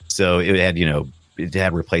 2. So it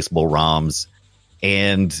had replaceable ROMs,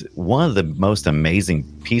 and one of the most amazing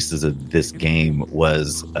pieces of this game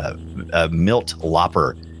was Milt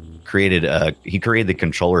Lopper created the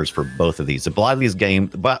controllers for both of these. A lot of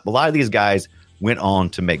these guys went on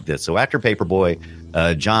to make this. So after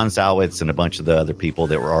Paperboy, John Salwitz and a bunch of the other people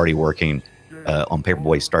that were already working on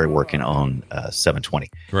Paperboy started working on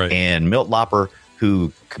 720. Right. And Milt Lopper,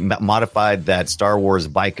 who modified that Star Wars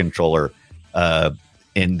bike controller and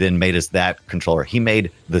then made us that controller, he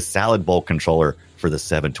made the salad bowl controller for the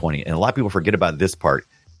 720. And a lot of people forget about this part.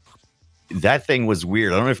 That thing was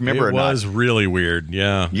weird. I don't know if you remember or not. It was really weird.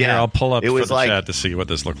 Yeah. Yeah. Here, I'll pull up the chat to see what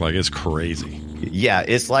this looked like. It's crazy. Yeah.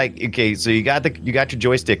 It's like, okay, so you got your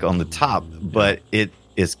joystick on the top, but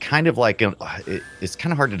it's kind of like it's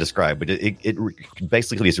kind of hard to describe, but it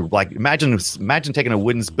basically is like imagine taking a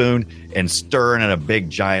wooden spoon and stirring in a big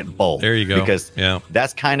giant bowl. There you go. Because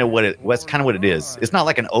that's kind of what it is. It's not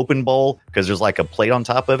like an open bowl because there's like a plate on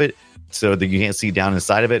top of it, so that you can't see down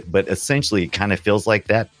inside of it. But essentially, it kind of feels like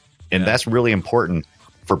that, and that's really important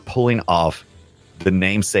for pulling off the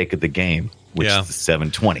namesake of the game, which is the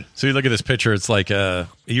 720. So you look at this picture, it's like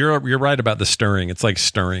you're right about the stirring. It's like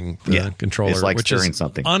stirring the controller. It's like which stirring is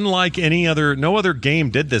something. Unlike no other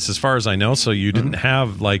game did this as far as I know. So you didn't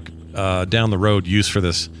have like down the road use for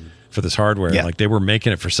this hardware. Yeah. Like they were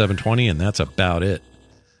making it for 720, and that's about it.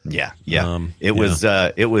 Yeah. It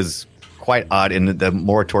was quite odd, and the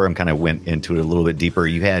moratorium kind of went into it a little bit deeper.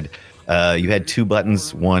 You had 2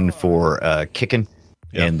 buttons, one for kicking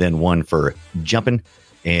and then one for jumping.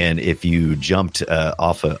 And if you jumped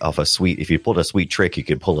off a sweet, if you pulled a sweet trick, you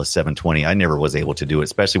could pull a 720. I never was able to do it,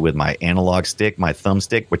 especially with my analog stick, my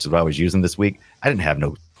thumbstick, which is what I was using this week. I didn't have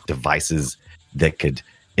no devices that could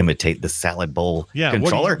imitate the salad bowl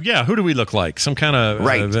controller. Who do we look like? Some kind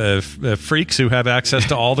of freaks who have access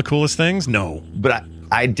to all the coolest things? No. But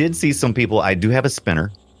I did see some people. I do have a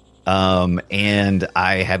spinner, and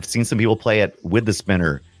I have seen some people play it with the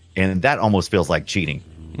spinner, and that almost feels like cheating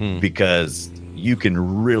because you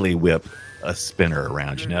can really whip a spinner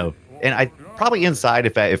around, And I probably inside,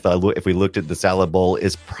 if we looked at the salad bowl,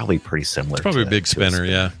 is probably pretty similar. It's probably a big spinner,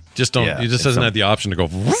 yeah. Just don't. It just doesn't have the option to go,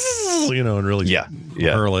 and really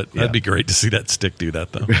hurl it. That'd be great to see that stick do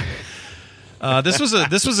that, though. This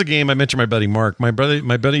was a game I mentioned. My buddy Mark. My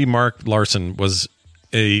buddy Mark Larson was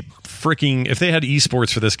a freaking. If they had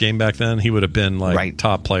esports for this game back then, he would have been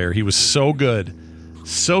top player. He was so good at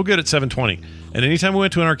 720. And anytime we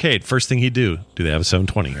went to an arcade, first thing he'd do they have a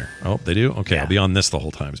 720 here? Oh, they do? Okay, I'll be on this the whole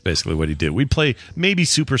time is basically what he'd do. We'd play maybe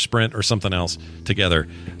Super Sprint or something else together,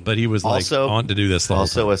 but he was on to do this the whole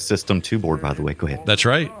time. Also a System 2 board, by the way. Go ahead. That's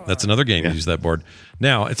right. That's another game that used that board.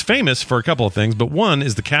 Now, it's famous for a couple of things, but one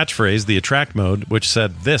is the catchphrase, the attract mode, which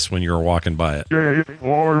said this when you were walking by it. Skate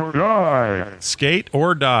or die. Skate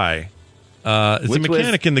or die. It's a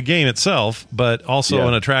mechanic in the game itself, but also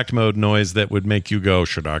an attract mode noise that would make you go,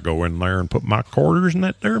 should I go in there and put my quarters in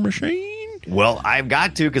that there machine? Well, I've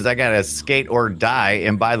got to because I got to skate or die.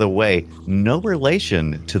 And by the way, no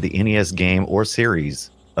relation to the NES game or series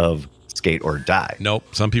of Skate or Die. Nope.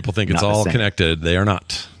 Some people think it's all connected. They are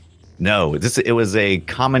not. No, it was a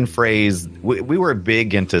common phrase. We were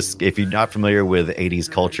big into, if you're not familiar with 80s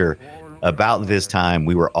culture, about this time,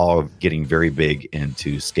 we were all getting very big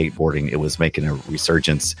into skateboarding. It was making a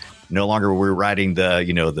resurgence. No longer were we riding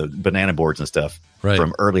the banana boards and stuff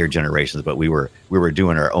from earlier generations, but we were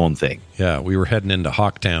doing our own thing. Yeah, we were heading into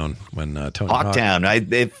Hawktown when Tony Hawk.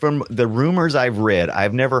 Hawktown. From the rumors I've read,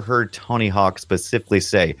 I've never heard Tony Hawk specifically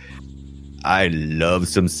say, "I love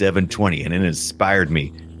some 720," and it inspired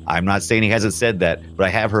me. I'm not saying he hasn't said that, but I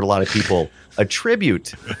have heard a lot of people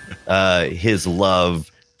attribute his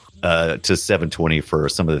love to 720 for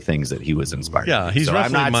some of the things that he was inspired. Yeah, he's roughly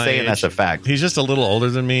I'm not my saying age. That's a fact. He's just a little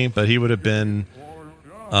older than me, but he would have been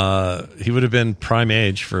prime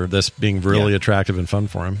age for this being really attractive and fun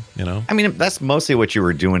for him. I mean, that's mostly what you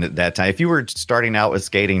were doing at that time. If you were starting out with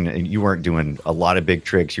skating and you weren't doing a lot of big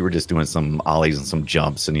tricks, you were just doing some ollies and some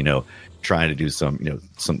jumps and trying to do some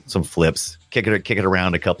some flips, kick it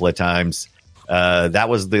around a couple of times. That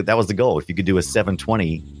was the goal. If you could do a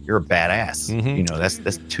 720, you're a badass. Mm-hmm.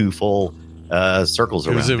 That's two full circles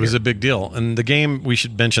around. It was a big deal. And the game, we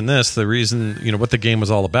should mention this. The reason, what the game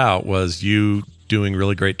was all about was you doing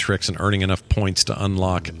really great tricks and earning enough points to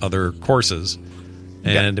unlock other courses.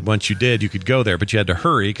 And once you did, you could go there, but you had to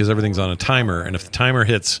hurry because everything's on a timer. And if the timer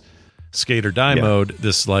hits skate or die mode,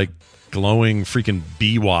 this glowing freaking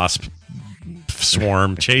bee wasp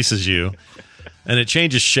swarm chases you. And it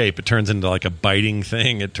changes shape. It turns into a biting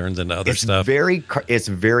thing. It turns into other stuff. It's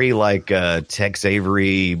very like Tex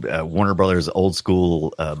Avery, Warner Brothers, old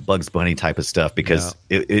school Bugs Bunny type of stuff because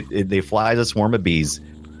they fly as a swarm of bees,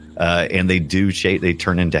 and they do shape. They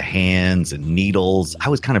turn into hands and needles. I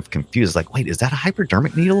was kind of confused. Wait, is that a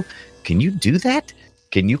hypodermic needle? Can you do that?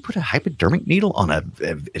 Can you put a hypodermic needle on a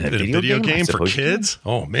video game for kids?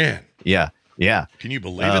 Oh man, yeah. Can you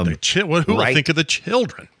believe it? Who will think of the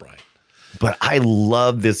children, Brian? But I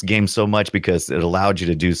love this game so much because it allowed you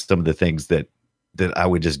to do some of the things that I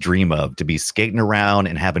would just dream of, to be skating around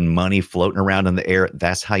and having money floating around in the air.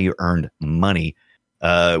 That's how you earned money.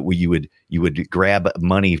 You would grab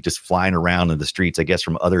money just flying around in the streets, I guess,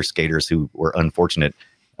 from other skaters who were unfortunate,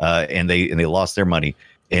 and they lost their money.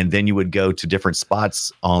 And then you would go to different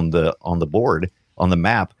spots on the board, on the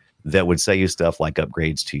map, that would say you stuff like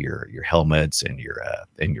upgrades to your helmets and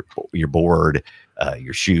your board,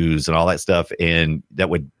 your shoes and all that stuff, and that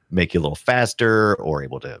would make you a little faster or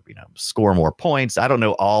able to score more points. I don't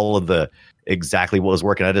know all of the exactly what was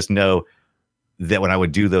working. I just know that when I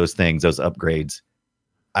would do those things, those upgrades,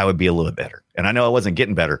 I would be a little bit better. And I know I wasn't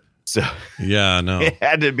getting better, so it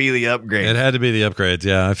had to be the upgrades. It had to be the upgrades.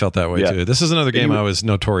 Yeah, I felt that way too. This is another game I was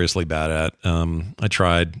notoriously bad at. I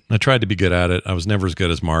tried to be good at it. I was never as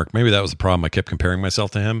good as Mark. Maybe that was the problem. I kept comparing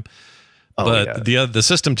myself to him. But the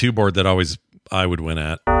System 2 board that I would win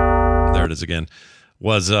at, there it is again,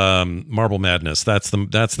 was Marble Madness. That's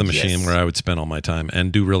the machine where I would spend all my time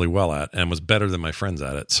and do really well at, and was better than my friends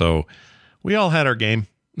at it. So we all had our game.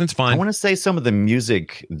 It's fine. I want to say some of the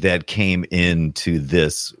music that came into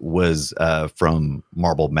this was from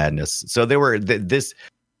Marble Madness. So they were they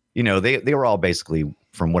were all basically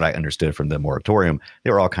from what I understood from the moratorium,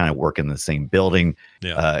 they were all kind of working in the same building,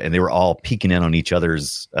 and they were all peeking in on each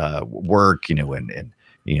other's work, and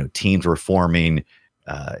teams were forming.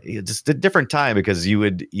 Just a different time, because you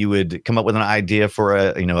would come up with an idea for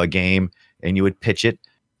a game, and you would pitch it,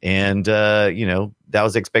 and that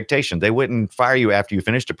was the expectation. They wouldn't fire you after you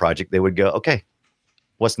finished a project. They would go, okay,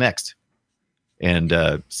 what's next? And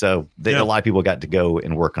so a lot of people got to go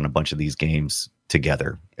and work on a bunch of these games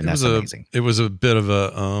together, and that's amazing. It was a bit of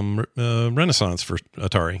a renaissance for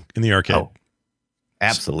Atari in the arcade. Oh,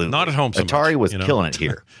 absolutely. Not at home so Atari much, was killing it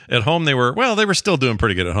here. At home, they were still doing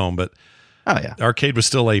pretty good at home, but arcade was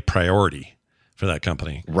still a priority for that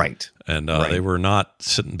company. Right. And they were not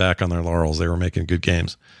sitting back on their laurels. They were making good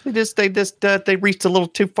games. They reached a little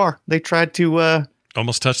too far. They tried to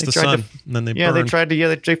almost touch the sun, and then they burned.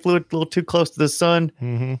 They flew a little too close to the sun,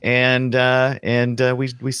 and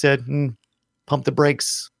we said, pump the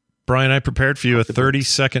brakes. Brian, I prepared for you a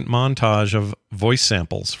 30-second montage of voice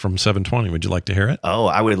samples from 720. Would you like to hear it? Oh,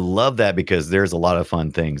 I would love that, because there's a lot of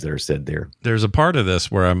fun things that are said there. There's a part of this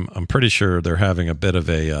where I'm pretty sure they're having a bit of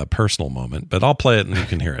a personal moment, but I'll play it and you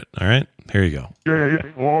can hear it. All right, here you go.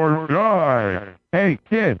 Hey,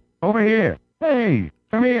 kid, over here. Hey,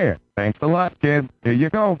 come here. Thanks a lot, kid. Here you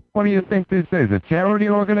go. What do you think this is, a charity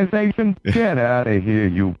organization? Get out of here,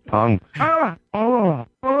 you punk. Hey,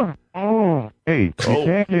 you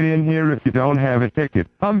can't get in here if you don't have a ticket.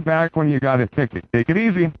 Come back when you got a ticket. Take it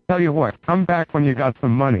easy. Tell you what, come back when you got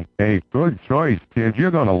some money. Hey, good choice, kid.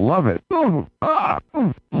 You're gonna love it. All right.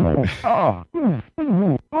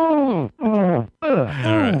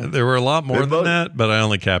 There were a lot more than that, but I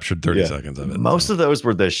only captured 30 seconds of it. Most of those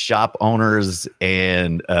were the shop owners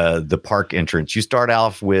and the park entrance. You start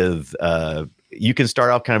off with you can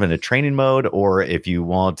start off kind of in a training mode, or if you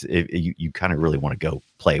kind of really want to go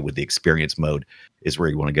play with the experience mode is where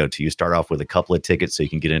you want to go to. You start off with a couple of tickets so you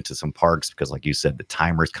can get into some parks, because like you said, the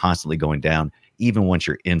timer is constantly going down. Even once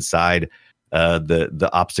you're inside the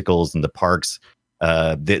obstacles in the parks,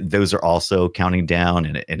 those are also counting down,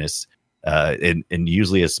 and it's and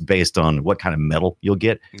usually it's based on what kind of medal you'll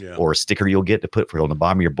get or a sticker you'll get to put on the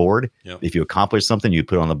bottom of your board. Yep. If you accomplish something, you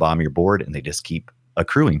put it on the bottom of your board, and they just keep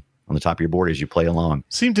accruing on the top of your board as you play along.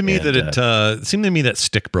 Seemed to me that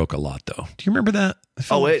stick broke a lot, though. Do you remember that?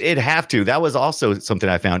 It'd have to. That was also something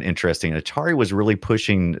I found interesting. Atari was really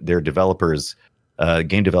pushing their developers,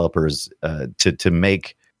 game developers, to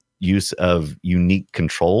make use of unique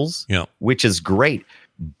controls, which is great.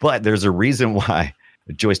 But there's a reason why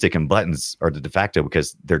joystick and buttons are the de facto,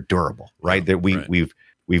 because they're durable, right? We've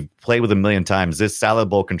played with a million times. This salad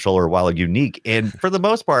bowl controller, while unique and for the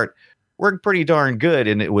most part worked pretty darn good,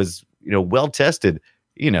 and it was well tested.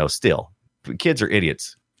 Still, kids are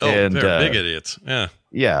idiots. Oh, and they're big idiots.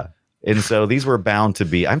 Yeah. And so these were bound to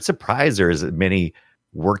be. I'm surprised there is many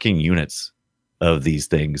working units of these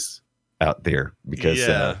things out there, because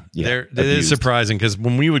it is surprising, because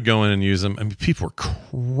when we would go in and use them, I mean, people were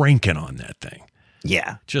cranking on that thing.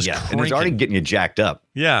 Yeah, just and it's already getting you jacked up.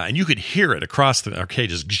 Yeah, and you could hear it across the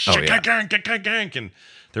arcade, just and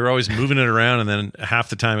they were always moving it around. And then half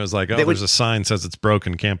the time it was like, there's a sign says it's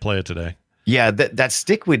broken, can't play it today. Yeah, that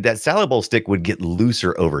salad bowl stick would get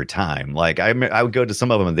looser over time. Like I would go to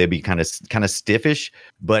some of them and they'd be kind of stiffish,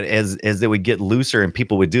 but as they would get looser and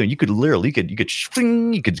people would do it, you could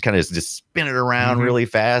kind of just spin it around really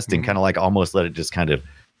fast and kind of like almost let it just kind of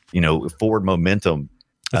forward momentum.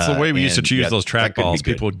 That's the way we used to use those trackballs.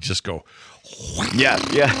 People would just go,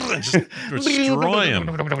 just destroy them.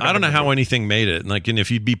 I don't know how anything made it. And if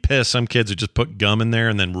you'd be pissed, some kids would just put gum in there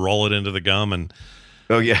and then roll it into the gum, and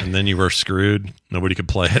and then you were screwed. Nobody could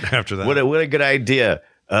play it after that. What a good idea.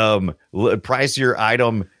 Price your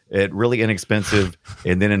item at really inexpensive,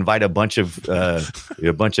 and then invite a bunch of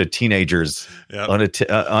teenagers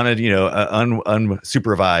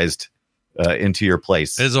unsupervised. Into your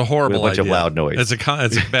place. It's a horrible bunch idea. Of loud noise.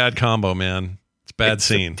 It's a bad combo, man. It's a bad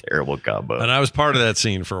scene. A terrible combo. And I was part of that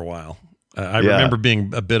scene for a while. I remember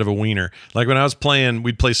being a bit of a wiener. Like when I was playing,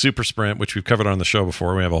 we'd play Super Sprint, which we've covered on the show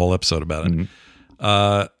before. We have a whole episode about it.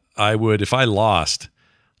 Mm-hmm. I would, if I lost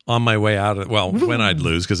on my way out of, when I'd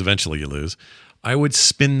lose, because eventually you lose, I would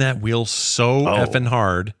spin that wheel so effing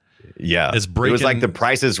hard. Yeah, it was like The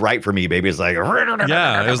Price is Right for me, baby. It's like it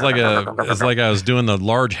was like I was doing the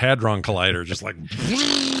Large Hadron Collider, just like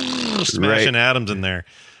smashing atoms in there,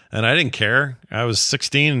 and I didn't care. I was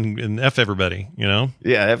 16 and F everybody, Yeah,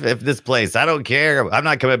 if this place, I don't care. I'm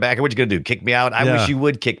not coming back. What you gonna do? Kick me out? I wish you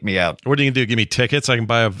would kick me out. What are you gonna do? Give me tickets? I can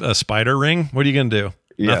buy a spider ring. What are you gonna do?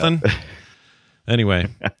 Nothing. Anyway,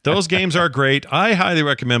 those games are great. I highly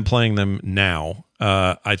recommend playing them now.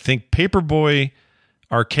 I think Paperboy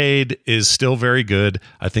Arcade is still very good.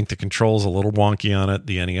 I think the control's a little wonky on it.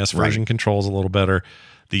 The NES version controls a little better.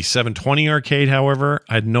 The 720 arcade, however,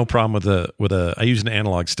 I had no problem with a. I used an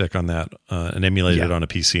analog stick on that and emulated it on a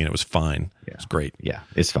PC, and it was fine. Yeah. It was great. Yeah,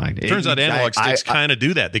 it's fine. It turns out analog sticks kind of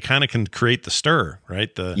do that. They kind of can create the stir,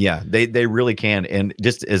 right? They really can. And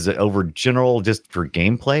just as over general, just for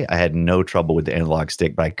gameplay, I had no trouble with the analog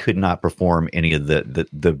stick, but I could not perform any of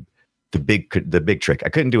the big trick. I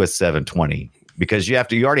couldn't do a 720 because you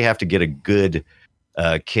already have to get a good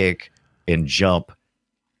kick and jump.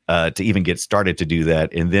 To even get started to do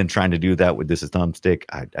that, and then trying to do that with this thumbstick,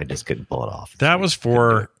 I just couldn't pull it off. That was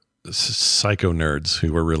for psycho nerds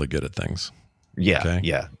who were really good at things.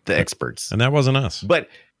 Yeah, the experts. And that wasn't us. But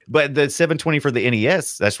the 720 for the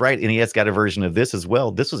NES, that's right. NES got a version of this as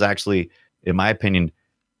well. This was actually, in my opinion,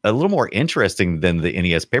 a little more interesting than the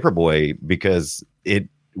NES Paperboy because it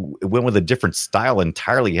went with a different style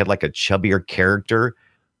entirely. It had like a chubbier character.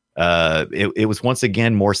 It was once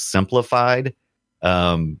again more simplified.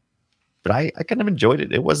 But I kind of enjoyed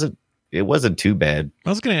it. It wasn't too bad. I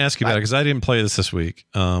was going to ask you about it because I didn't play this week.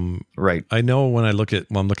 Right. I know when I'm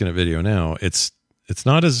looking at video now, it's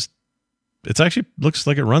not as. It actually looks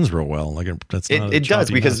like it runs real well. Like it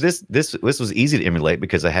does because this was easy to emulate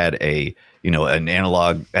because I had an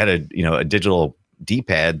analog, a digital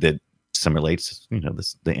D-pad that simulates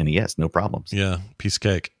the NES, no problems. Yeah, piece of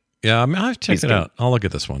cake. Yeah, I mean, I've checked it out. I'll look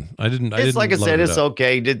at this one. I didn't. Like I said, it's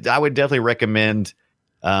okay. I would definitely recommend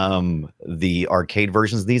the arcade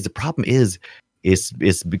versions of these. The problem is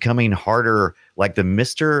it's becoming harder. Like the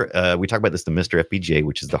Mr. We talk about this, the Mr. FPGA,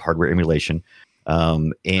 which is the hardware emulation.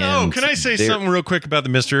 And can I say something real quick about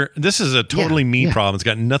the Mr.? This is a totally me problem. It's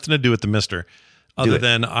got nothing to do with the Mr. Other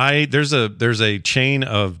than there's a chain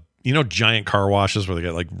of giant car washes where they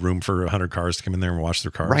got like room for 100 cars to come in there and wash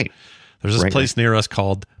their cars. Right. There's this place near us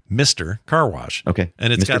called Mr. Car Wash. Okay.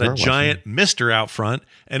 And it's got a giant Mr. out front,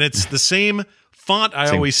 and it's the same font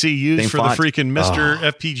I always see used for the freaking Mr.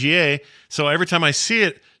 FPGA. So every time I see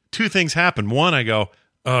it, two things happen. One, I go,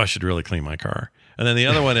 oh, I should really clean my car. And then the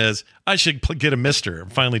other one is, I should get a Mr.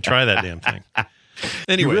 and finally try that damn thing.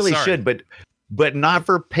 Anyway, you really should, but not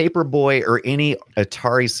for Paperboy or any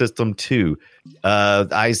Atari System 2.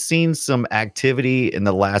 I've seen some activity in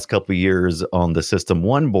the last couple of years on the System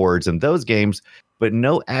 1 boards and those games, but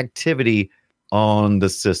no activity on the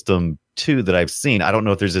System 2 that I've seen. I don't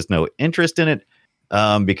know if there's just no interest in it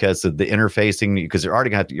because of the interfacing. Because you're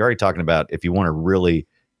already talking about if you want to really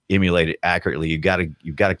emulate it accurately, you've got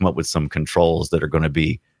to come up with some controls that are going to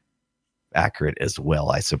be accurate as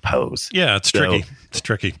well, I suppose. Yeah, it's tricky. It's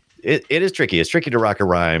tricky. It is tricky. It's tricky to rock a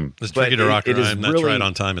rhyme. It's tricky to rock a rhyme. That's right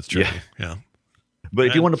on time. It's tricky. Yeah. But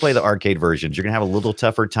if you want to play the arcade versions, you're going to have a little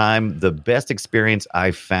tougher time. The best experience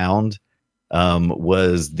I found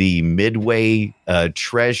was the Midway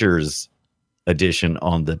Treasures edition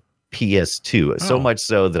on the PS2. So much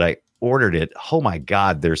so that I ordered it. Oh my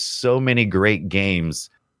God, there's so many great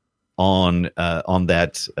games on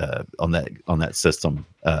that system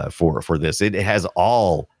for this. It has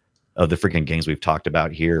all of the freaking games we've talked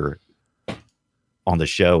about here on the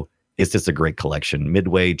show. It's just a great collection.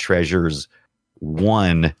 Midway Treasures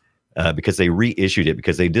 1, because they reissued it,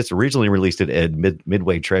 because they just originally released it at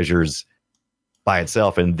Midway Treasures by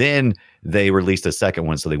itself, and then they released a second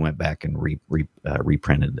one, so they went back and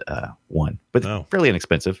reprinted one, but fairly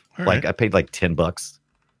inexpensive. Like I paid like $10.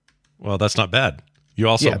 Well, that's not bad. You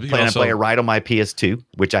also plan to play it right on my PS2,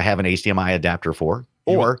 which I have an HDMI adapter for,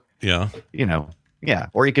 or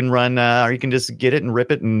or you can run, or you can just get it and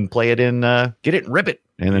rip it and play it in, get it and rip it,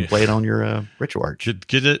 and then play it on your RetroArch.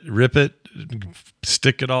 Get it, rip it,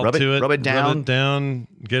 stick it all to it, rub it down,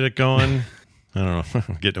 get it going. I don't know,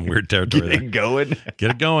 getting in weird territory. Get it going.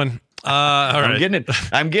 Get it going. All right.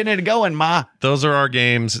 I'm getting it going, Ma. Those are our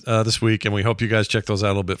games this week, and we hope you guys check those out a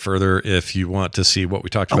little bit further. If you want to see what we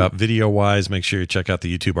talked about video-wise, make sure you check out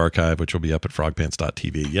the YouTube archive, which will be up at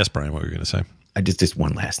frogpants.tv. Yes, Brian, what were you going to say? I just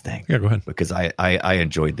one last thing. Yeah, go ahead. Because I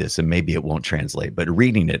enjoyed this, and maybe it won't translate, but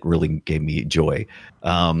reading it really gave me joy.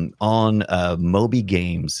 On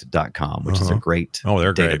mobygames.com, which is a great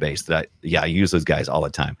database that I use those guys all the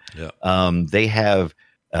time. Yeah. They have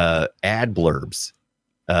ad blurbs,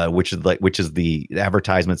 which is the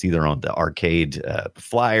advertisements either on the arcade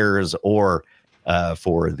flyers or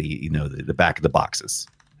for the back of the boxes.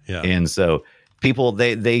 Yeah. And so people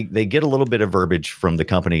they get a little bit of verbiage from the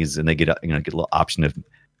companies, and they get a little option to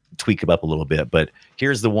tweak them up a little bit. But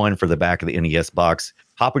here's the one for the back of the NES box: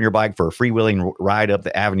 hop on your bike for a freewheeling ride up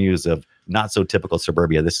the avenues of not so typical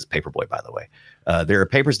suburbia. This is Paperboy, by the way. There are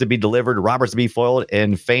papers to be delivered, robbers to be foiled,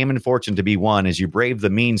 and fame and fortune to be won as you brave the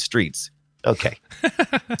mean streets. Okay.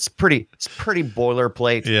 It's pretty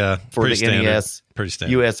boilerplate for the standard. NES Pretty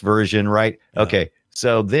standard. US version, right? Yeah. Okay.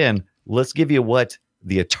 So then let's give you what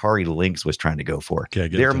the Atari Lynx was trying to go for. Okay,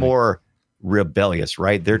 they're more rebellious,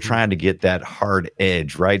 right? They're trying to get that hard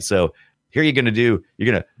edge, right? So here you're going to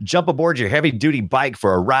jump aboard your heavy duty bike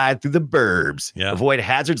for a ride through the burbs. Yeah. Avoid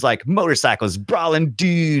hazards like motorcycles, brawling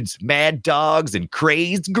dudes, mad dogs, and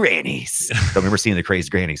crazed grannies. Don't remember seeing the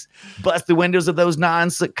crazed grannies. Bust the windows of those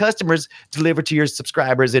non-customers, deliver to your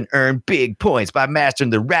subscribers, and earn big points by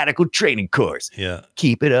mastering the radical training course. Yeah.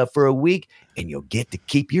 Keep it up for a week, and you'll get to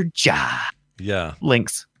keep your job. Yeah.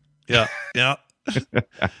 Lynx. Yeah. Yeah.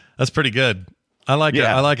 That's pretty good. I like it.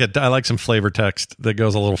 I like it. I like some flavor text that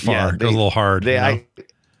goes a little far, goes a little hard. I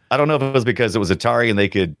don't know if it was because it was Atari and they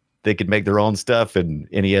could make their own stuff, and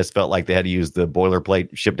NES felt like they had to use the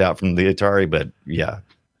boilerplate shipped out from the Atari. But yeah.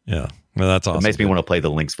 Well, that's awesome. It makes me want to play the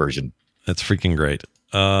Lynx version. That's freaking great.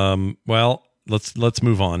 Well, let's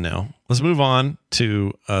move on now. Let's move on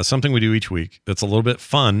to something we do each week. That's a little bit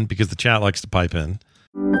fun because the chat likes to pipe in.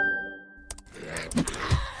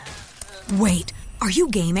 Wait, are you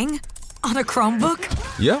gaming? On a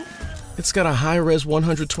Chromebook? Yep. It's got a high-res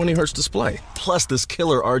 120Hz display, plus this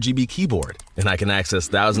killer RGB keyboard. And I can access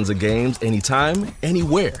thousands of games anytime,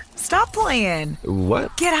 anywhere. Stop playing.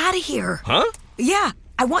 What? Get out of here. Huh? Yeah,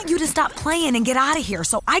 I want you to stop playing and get out of here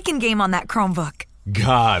so I can game on that Chromebook.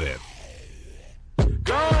 Got it.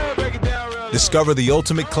 Discover the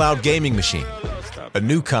ultimate cloud gaming machine. A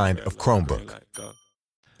new kind of Chromebook.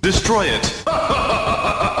 Destroy it.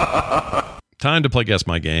 Time to play Guess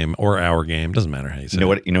My Game or Our Game. Doesn't matter how you say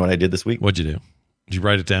it. You know what I did this week? What'd you do? Did you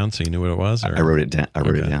write it down so you knew what it was? Or? I wrote it down.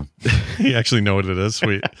 It down. You actually know what it is.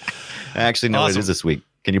 Sweet. I actually know what it is this week.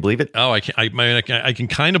 Can you believe it? Oh, I can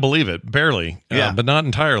kind of believe it, barely, but not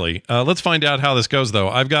entirely. Let's find out how this goes, though.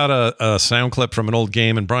 I've got a sound clip from an old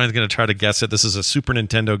game, and Brian's going to try to guess it. This is a Super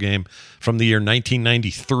Nintendo game from the year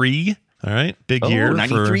 1993. All right, big year.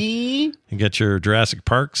 93. You get your Jurassic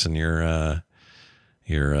Parks and your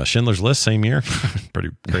Schindler's List, same year. Pretty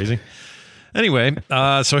crazy. Anyway,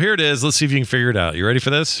 so here it is. Let's see if you can figure it out. You ready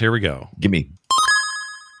for this? Here we go. Give me.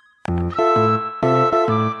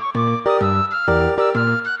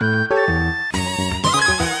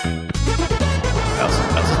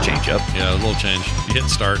 That's a change up. Yeah, a little change. You hit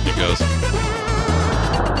start and it goes.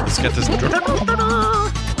 Let's get this.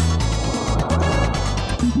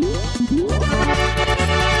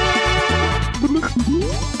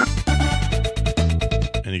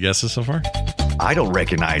 Any guesses so far? I don't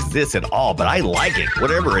recognize this at all, but I like it.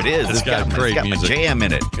 Whatever it is, It's got great music. My jam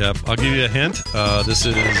in it. Yep. I'll give you a hint. This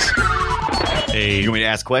is a. You want me to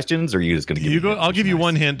ask questions, or are you just going to give? You go. I'll give you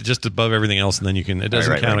one hint just above everything else, and then you can. It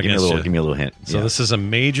doesn't count against you. Give me a little hint. So this is a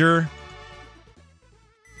major.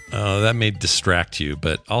 That may distract you,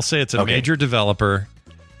 but I'll say it's a major developer.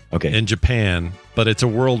 Okay. In Japan, but it's a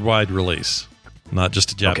worldwide release, not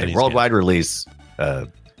just a Japanese. Worldwide release.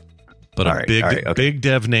 But a big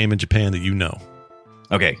dev name in Japan that you know.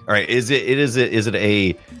 Okay. All right. Is it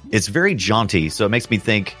a it's very jaunty, so it makes me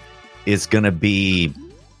think it's gonna be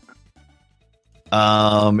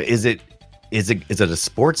is it a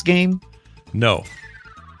sports game? No.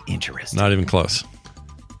 Interesting. Not even close.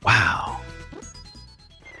 Wow.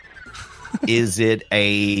 Is it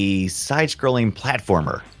a side-scrolling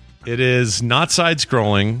platformer? It is not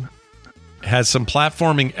side-scrolling. Has some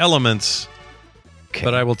platforming elements. Okay.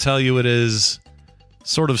 But I will tell you, it is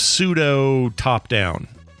sort of pseudo top-down,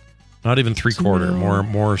 not even three-quarter,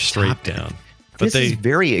 more straight down. But this is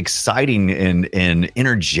very exciting and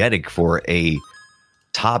energetic for a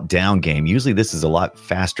top-down game. Usually, this is a lot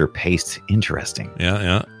faster paced. Interesting.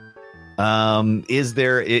 Yeah. Is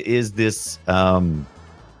this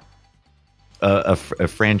a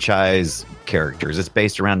franchise character? Is this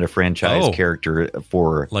based around a franchise character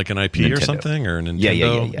for like an IP Nintendo? Or something, or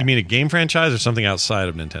Nintendo? Yeah. You mean a game franchise or something outside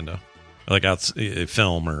of Nintendo, like a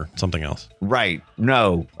film or something else? Right.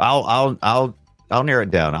 No, I'll narrow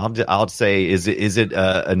it down. I'll say is it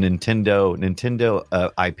a Nintendo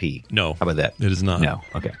IP? No. How about that? It is not. No.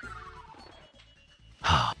 Okay.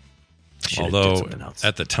 Although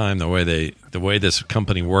at the time, the way this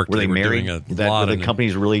company worked, were they married? Were the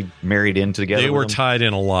companies really married in together? They were tied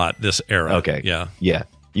in a lot this era. Okay. Yeah.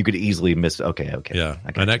 You could easily miss. Okay. Yeah,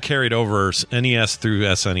 and that carried over NES through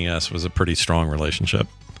SNES was a pretty strong relationship.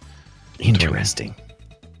 Interesting.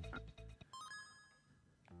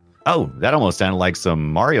 Oh, that almost sounded like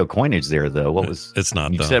some Mario coinage there, though. What was? It's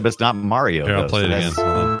not. You said, but it's not Mario. Here, I'll play it again. Hold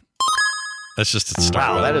on. That's just its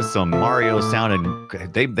start. Wow, that is some Mario sounding.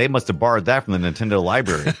 They must have borrowed that from the Nintendo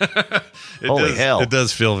library. Holy hell! It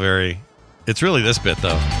does feel very. It's really this bit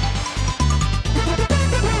though.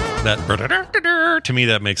 That to me,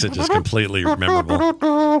 that makes it just completely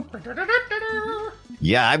memorable.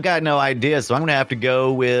 Yeah, I've got no idea, so I'm gonna have to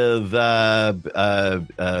go with I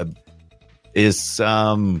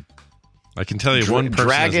can tell you one person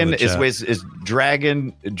Dragon is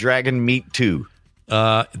Dragon Meat 2.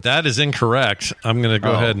 That is incorrect. I'm going to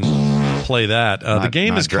go ahead and play that. The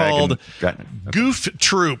game is called Goof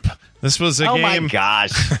Troop. This was a game. Oh my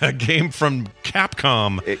gosh! A game from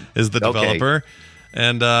Capcom is the developer,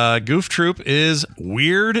 and Goof Troop is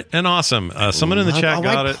weird and awesome. Someone in the chat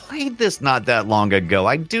got it. I played this not that long ago.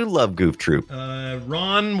 I do love Goof Troop.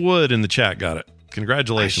 Ron Wood in the chat got it.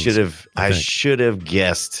 Congratulations! I should have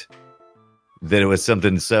guessed that it was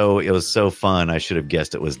something it was so fun. I should have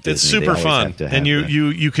guessed it was Disney. It's super fun, and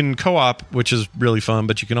you can co-op, which is really fun,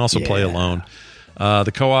 but you can also play alone.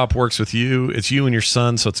 The co-op works with you. It's you and your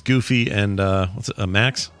son, so it's Goofy and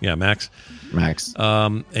Max. Yeah, Max.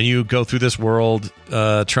 And you go through this world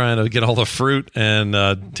trying to get all the fruit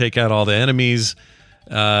and take out all the enemies.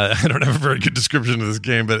 I don't have a very good description of this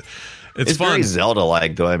game, but it's fun. Very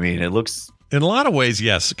Zelda-like, though. I mean, it looks. In a lot of ways,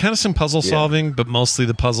 yes. Kind of some puzzle solving, but mostly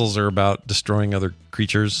the puzzles are about destroying other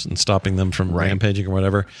creatures and stopping them from rampaging or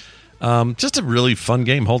whatever. Just a really fun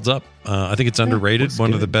game. Holds up. I think it's underrated.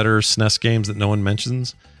 One of the better SNES games that no one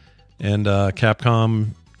mentions. And Capcom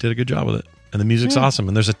did a good job with it. And the music's awesome.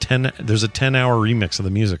 And there's a 10-hour remix of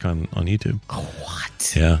the music on YouTube.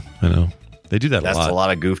 What? Yeah, I know. They do that a lot. That's a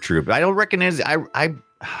lot of Goof Troop. I don't recognize.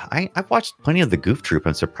 I've watched plenty of the Goof Troop.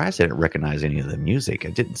 I'm surprised I didn't recognize any of the music.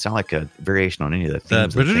 It didn't sound like a variation on any of the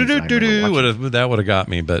themes. That would have got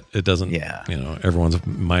me, but it doesn't. Yeah. Everyone's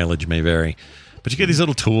mileage may vary. But you get these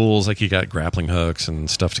little tools, like you got grappling hooks and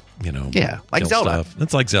stuff to, like Zelda. Stuff.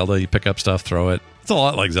 It's like Zelda. You pick up stuff, throw it. It's a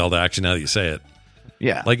lot like Zelda, actually, now that you say it.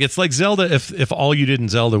 Yeah. Like it's like Zelda if all you did in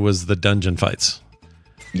Zelda was the dungeon fights.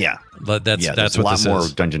 Yeah. That's what this is. A lot more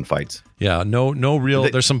dungeon fights. Yeah. No real.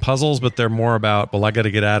 There's some puzzles, but they're more about, I got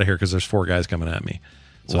to get out of here because there's 4 guys coming at me.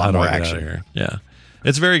 So how do I get out of here? Yeah.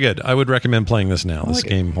 It's very good. I would recommend playing this now. This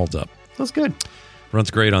game holds up. That's good. Runs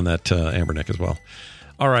great on that Ambernick as well.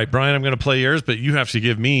 All right, Brian, I'm going to play yours, but you have to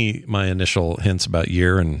give me my initial hints about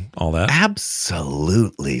year and all that.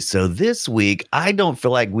 Absolutely. So this week, I don't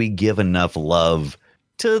feel like we give enough love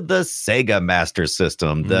to the Sega Master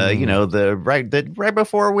System. Right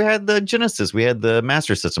before we had the Genesis, we had the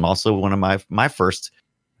Master System. Also, one of my first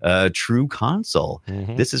true console.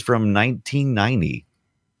 Mm-hmm. This is from 1990.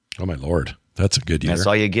 Oh my Lord, that's a good year. That's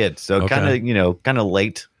all you get. So kind of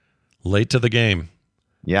late to the game.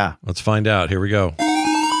 Yeah, let's find out. Here we go.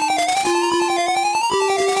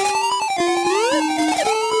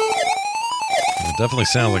 It definitely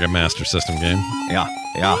sounds like a Master System game. Yeah.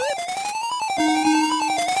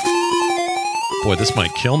 Boy, this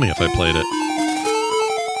might kill me if I played it.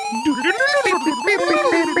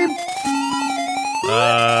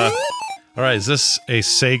 All right, is this a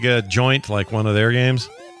Sega joint like one of their games?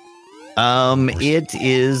 It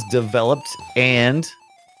is developed and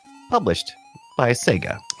published by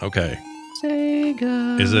Sega. Okay.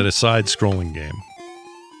 Sega. Is it a side-scrolling game?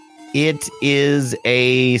 It is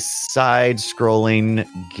a side-scrolling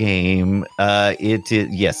game. It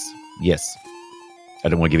is yes. I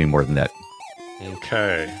don't want to give you more than that.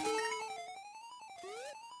 Okay.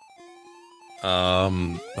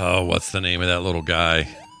 What's the name of that little guy?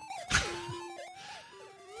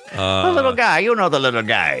 The little guy. You know the little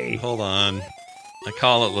guy. Hold on. I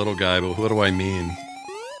call it little guy, but what do I mean?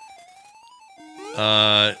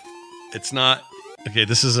 It's not. Okay,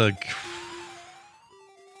 this is a.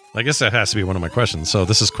 I guess that has to be one of my questions. So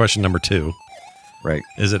this is question number 2. Right.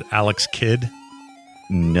 Is it Alex Kidd?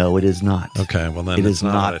 No, it is not. Okay, well then it is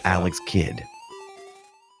not Alex Kidd.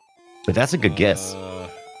 But that's a good guess.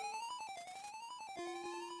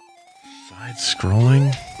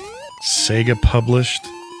 Side-scrolling, Sega published,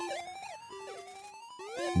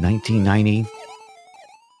 1990.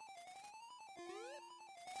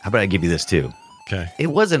 How about I give you this too? Okay. It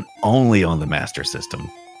wasn't only on the Master System.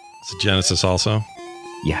 It's a Genesis also.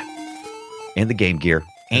 Yeah, and the Game Gear,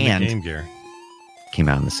 and the Game Gear came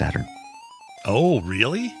out on the Saturn. Oh,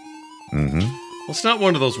 really? Mm-hmm. Well, it's not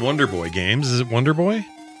one of those Wonder Boy games. Is it Wonder Boy?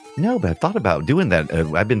 No, but I thought about doing that.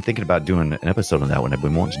 I've been thinking about doing an episode on that one. I've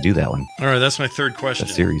been wanting to do that one. All right, that's my third question.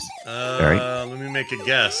 That series. All right. Let me make a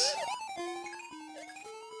guess.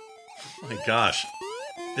 Oh my gosh.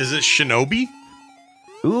 Is it Shinobi?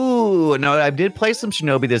 Ooh, no, I did play some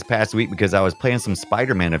Shinobi this past week because I was playing some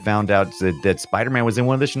Spider-Man and found out that Spider-Man was in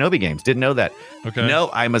one of the Shinobi games. Didn't know that. Okay.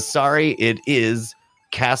 No, I'm sorry. It is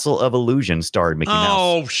Castle of Illusion starred Mickey Mouse.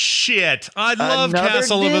 Oh shit! I love Another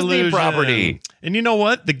Castle of Disney Illusion property. And you know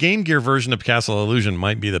what? The Game Gear version of Castle of Illusion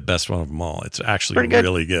might be the best one of them all. It's actually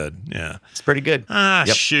really good. Yeah, it's pretty good.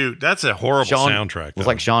 Shoot, that's a horrible soundtrack. It was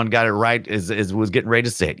like Sean got it right. Is was getting ready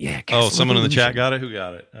to say it. Yeah. Castle someone in the chat got it. Who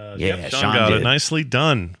got it? Sean got it. Nicely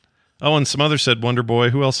done. Oh, and some others said Wonder Boy.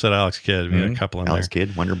 Who else said Alex Kidd? We had a couple in Alex there.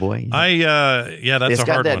 Kidd, Wonder Boy. Yeah. That's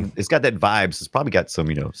a hard one. It's got that vibes. It's probably got some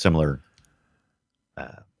similar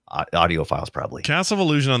audio files probably. Castle of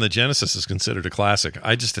Illusion on the Genesis is considered a classic.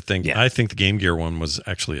 I think the Game Gear one was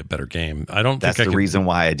actually a better game. That's the reason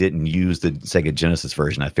why I didn't use the Sega Genesis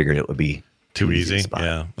version. I figured it would be too easy.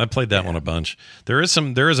 Yeah, I played that one a bunch. There is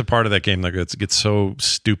a part of that game that gets so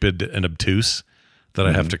stupid and obtuse that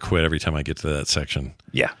I have to quit every time I get to that section.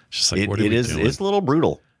 Yeah, it's just like what are we doing? It's a little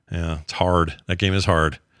brutal. Yeah, it's hard. That game is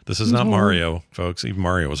hard. This is not Mario, folks. Even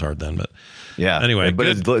Mario was hard then, but yeah. Anyway, but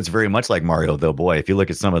it's very much like Mario, though. Boy, if you look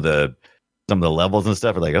at some of the levels and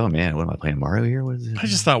stuff, are like, oh man, what am I playing Mario here? What is it? I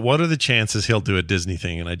just thought, what are the chances he'll do a Disney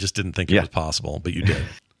thing? And I just didn't think it was possible, but you did.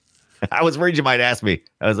 I was worried you might ask me.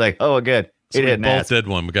 I was like, oh, good. So we both did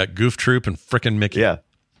one. We got Goof Troop and frickin' Mickey. Yeah.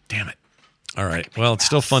 Damn it. All right. Well, it's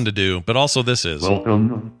still fun to do, but also this is.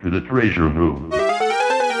 Welcome to the treasure room.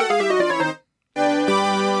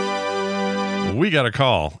 We got a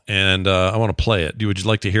call, and I want to play it. Would you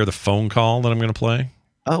like to hear the phone call that I'm going to play?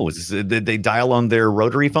 Oh, did they dial on their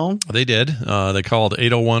rotary phone? They did. They called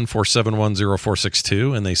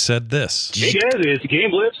 801-471-0462, and they said this. Hey, guys, it's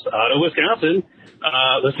Game Blips out of Wisconsin,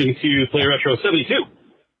 listening to Play Retro 72,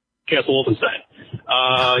 Castle Wolfenstein.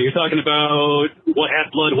 You're talking about what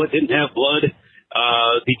had blood, what didn't have blood.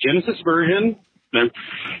 The Genesis version, I'm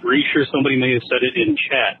pretty sure somebody may have said it in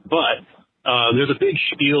chat, but there's a big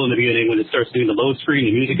spiel in the beginning when it starts doing the load screen,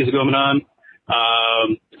 the music is going on.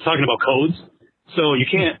 It's talking about codes. So you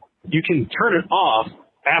can turn it off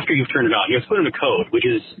after you've turned it on. You have to put in a code, which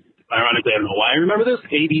is, ironically, I don't know why I remember this,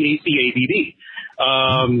 ABACABB.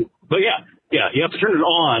 But yeah, you have to turn it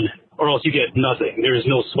on or else you get nothing. There is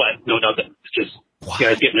no sweat, no nothing. It's just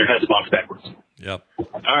guys getting their heads boxed backwards. Yep.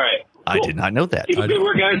 All right. Cool. I did not know that. Keep up good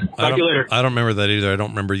work, guys. Talk to you later. I don't remember that either. I don't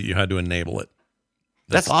remember you had to enable it.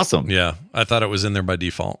 That's awesome. Yeah. I thought it was in there by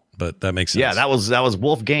default, but that makes sense. Yeah, that was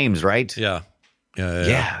Wolf Games, right? Yeah. Yeah.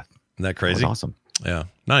 Yeah. Isn't that crazy? That was awesome. Yeah.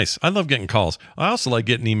 Nice. I love getting calls. I also like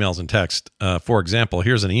getting emails and text. For example,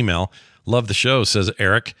 here's an email. Love the show, says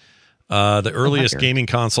Eric. The earliest gaming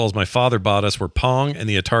consoles my father bought us were Pong and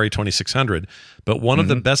the Atari 2600. But one of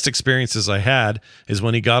the best experiences I had is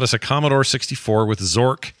when he got us a Commodore 64 with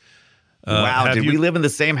Zork. Wow. Did we live in the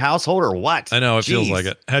same household or what? I know. It feels like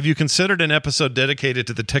it. Have you considered an episode dedicated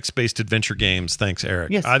to the text-based adventure games? Thanks,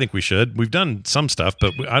 Eric. Yes. I think we should. We've done some stuff,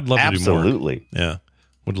 but I'd love to do more. Absolutely. Yeah.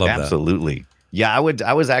 Would love that. Absolutely. Yeah,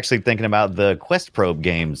 I was actually thinking about the Quest Probe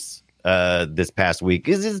games this past week.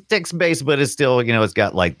 It's text-based, but it's still, it's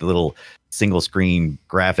got like the little single screen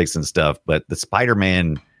graphics and stuff. But the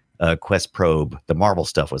Spider-Man Quest Probe, the Marvel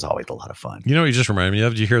stuff was always a lot of fun. You know what you just reminded me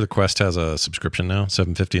of? Did you hear the Quest has a subscription now?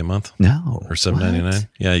 $7.50 a month? No. Or $7.99?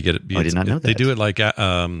 Yeah, you get it. I did not know that. They do it like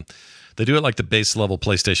the base level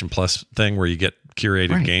PlayStation Plus thing where you get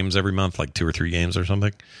curated games every month, like 2 or 3 games or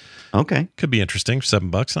something. Okay. Could be interesting.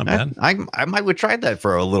 $7, not bad. I might would try that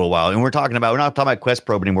for a little while. And we're not talking about Quest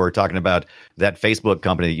Probe anymore. We're talking about that Facebook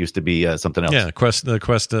company that used to be something else. Yeah, the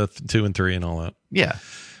Quest 2 and 3 and all that. Yeah.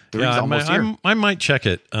 I might check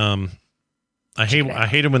it. I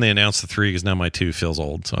hate it when they announce the 3 because now my 2 feels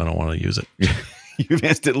old, so I don't want to use it. You've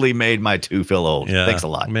instantly made my 2 feel old. Yeah, thanks a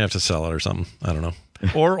lot. I may have to sell it or something. I don't know.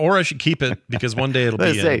 Or I should keep it because one day it'll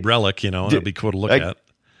be a relic, and it'll be cool to look at.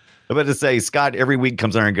 I'm about to say, Scott every week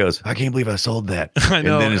comes on and goes, I can't believe I sold that. I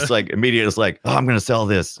know. And then it's like, immediately it's like, oh, I'm going to sell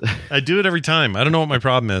this. I do it every time. I don't know what my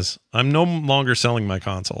problem is. I'm no longer selling my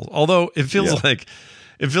consoles. Although it feels like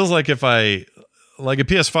if I, like a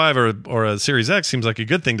PS5 or a Series X seems like a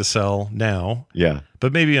good thing to sell now. Yeah.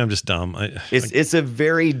 But maybe I'm just dumb. It's a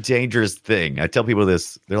very dangerous thing. I tell people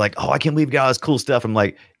this. They're like, oh, I can't believe you got all this cool stuff. I'm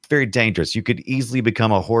like, it's very dangerous. You could easily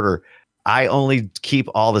become a hoarder. I only keep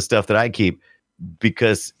all the stuff that I keep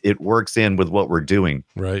because it works in with what we're doing.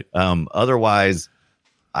 Right. Otherwise,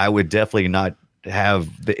 I would definitely not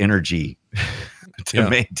have the energy to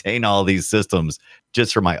maintain all these systems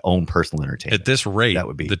just for my own personal entertainment. At this rate, that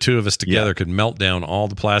would be the two of us together could melt down all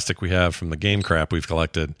the plastic we have from the game crap we've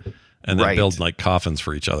collected and then build like coffins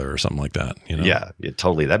for each other or something like that. Yeah,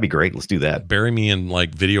 totally. That'd be great. Let's do that. Bury me in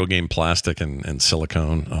like video game plastic and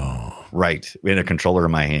silicone. Oh, Right. In a controller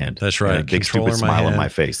in my hand. That's right. And a big Controller stupid in my smile on hand. my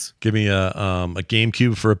face. Give me a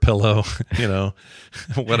GameCube for a pillow,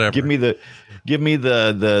 whatever. Give me the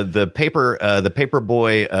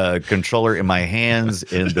Paperboy controller in my hands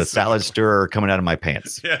and the salad stirrer coming out of my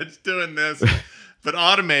pants. Yeah, it's doing this, but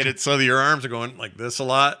automated so that your arms are going like this a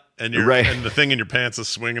lot, and and the thing in your pants is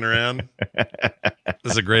swinging around.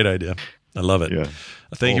 This is a great idea. I love it. Yeah.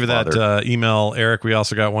 Thank you for that email, Eric. We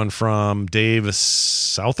also got one from Dave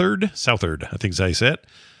Southard, I think is how you say it.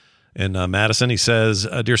 And Madison, he says,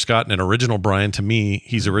 Dear Scott, an original Brian. To me,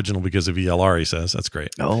 he's original because of ELR, he says. That's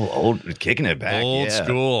great. Oh, old, kicking it back. Old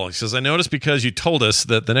school. He says, I noticed because you told us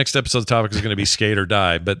that the next episode's topic is going to be skate or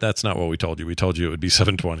die, but that's not what we told you. We told you it would be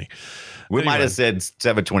 720. We might have said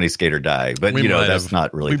 720 skate or die, but that's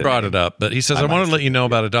not really. We brought it up, but he says, I want to let you know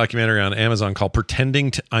about a documentary on Amazon called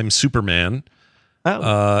Pretending I'm Superman.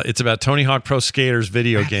 Oh. It's about Tony Hawk Pro Skater's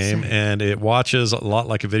video game, and it watches a lot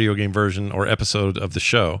like a video game version or episode of the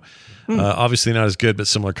show. Obviously not as good, but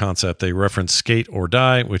similar concept. They reference Skate or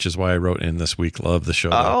Die, which is why I wrote in this week, love the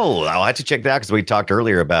show. Oh, I'll have to check that because we talked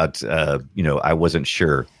earlier about, I wasn't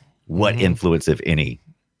sure what influence, if any,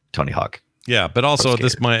 Tony Hawk. Yeah, but also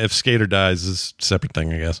if Skate or Dies is a separate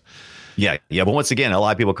thing, I guess. Yeah, but once again, a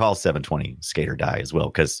lot of people call 720 Skate or Die as well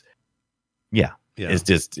because, it's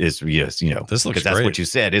just this looks great. That's what you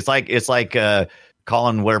said. It's like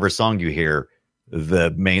calling whatever song you hear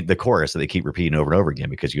the chorus that they keep repeating over and over again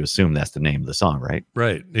because you assume that's the name of the song, right?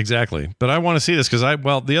 Right, exactly. But I want to see this because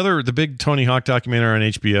the big Tony Hawk documentary on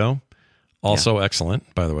HBO, also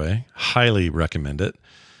excellent, by the way. Highly recommend it.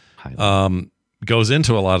 Goes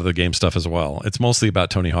into a lot of the game stuff as well. It's mostly about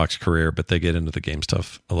Tony Hawk's career, but they get into the game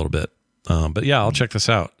stuff a little bit. But yeah, I'll check this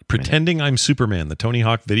out. Pretending I'm Superman, the Tony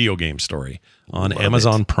Hawk video game story on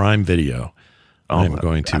Amazon Prime Video. I'm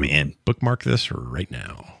going to bookmark this right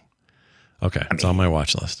now. Okay, it's on my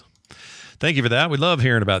watch list. Thank you for that. We love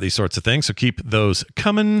hearing about these sorts of things, so keep those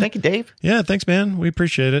coming. Thank you, Dave. Yeah, thanks, man. We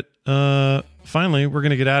appreciate it. Finally, we're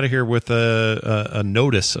going to get out of here with a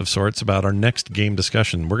notice of sorts about our next game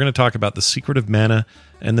discussion. We're going to talk about the Secret of Mana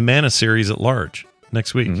and the Mana series at large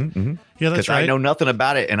next week. Mm-hmm. Yeah, that's right. I know nothing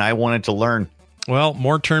about it, and I wanted to learn. Well,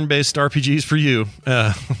 more turn-based RPGs for you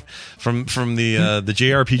from the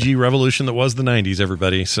JRPG revolution that was the 90s,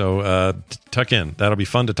 everybody. So tuck in. That'll be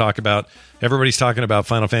fun to talk about. Everybody's talking about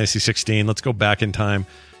Final Fantasy 16. Let's go back in time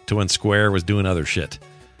to when Square was doing other shit.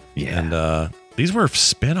 Yeah. And these were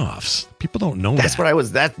spin-offs. People don't know that's what I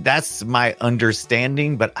was. That's my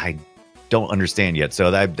understanding, but I don't understand yet.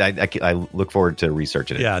 So I look forward to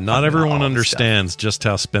researching it. Yeah, not everyone understands just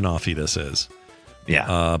how spin-offy this is.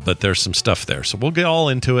 Yeah, but there's some stuff there, so we'll get all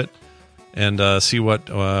into it and see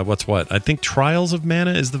what's what. I think Trials of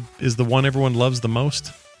Mana is the one everyone loves the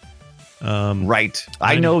most. Right.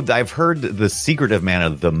 I know. I've heard the Secret of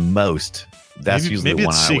Mana the most. That's usually the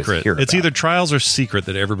one I always hear about. It's either Trials or Secret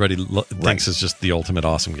that everybody thinks is just the ultimate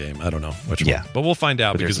awesome game. I don't know which one, but we'll find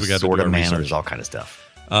out because we got to do our research. There's all kind of stuff.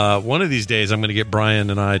 One of these days, I'm going to get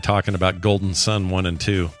Brian and I talking about Golden Sun 1 and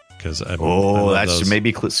 2. That's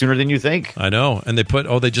maybe sooner than you think. I know, and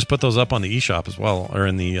they just put those up on the eShop as well, or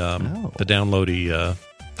in the downloady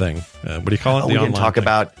thing. What do you call it? We can talk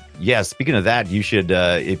about. Yeah, speaking of that, you should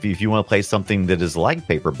if you want to play something that is like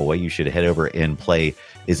Paperboy, you should head over and play.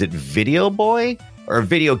 Is it Video Boy or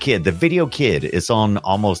Video Kid? The Video Kid is on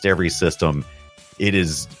almost every system. It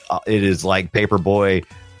is like Paperboy,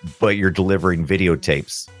 but you're delivering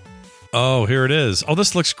videotapes. Oh, here it is. Oh,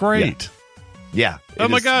 this looks great. Yeah. Oh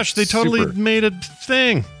my gosh, they totally made a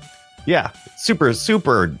thing. Yeah. Super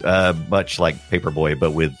much like Paperboy,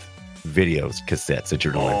 but with videos, cassettes that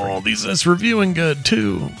you're delivering. Oh, this reviewing good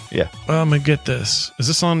too. Yeah. I'm gonna get this. Is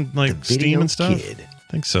this on like Steam and stuff? Kid.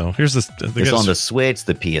 I think so. Here's this. It's on the Switch,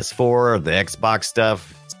 the PS4, the Xbox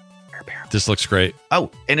stuff. This looks great.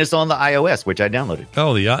 Oh, and it's on the iOS, which I downloaded.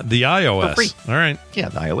 Oh, the iOS. For free. All right. Yeah,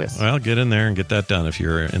 the iOS. Well, get in there and get that done if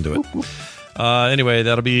you're into it. Anyway,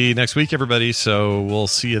 that'll be next week, everybody. So we'll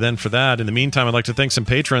see you then for that. In the meantime, I'd like to thank some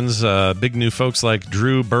patrons, big new folks like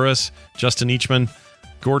Drew Burris, Justin Eachman,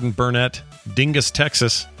 Gordon Burnett, Dingus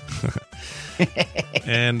Texas,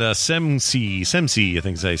 and Semsi, I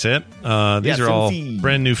think they say it. These are all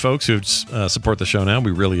brand new folks who support the show now.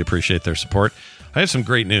 We really appreciate their support. I have some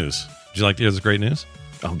great news. Would you like to hear this great news?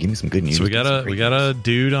 Oh, give me some good news. So we got a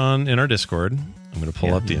dude in our Discord. I'm going to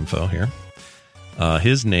pull up the info here.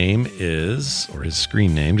 His name is, or his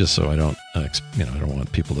screen name, just so I don't, I don't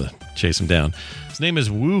want people to chase him down. His name is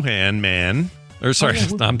Wuhan Man. Or sorry,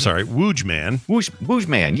 I'm sorry, Wooj Man. Wooj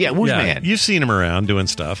Man. Yeah, Wooj Man. You've seen him around doing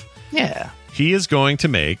stuff. Yeah. He is going to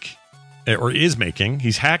make, or is making,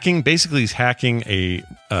 he's hacking a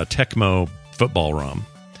Tecmo football ROM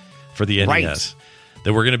for the NES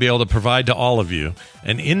that we're going to be able to provide to all of you.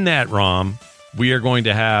 And in that ROM, we are going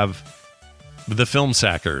to have the Film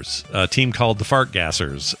Sackers, a team called the Fart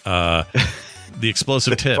Gassers, the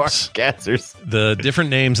Explosive Tips, Fart Gassers, the different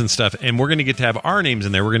names and stuff. And we're going to get to have our names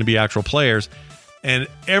in there. We're going to be actual players. And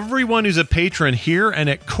everyone who's a patron here and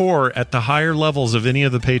at Core at the higher levels of any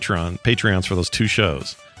of the Patreons for those two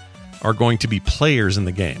shows are going to be players in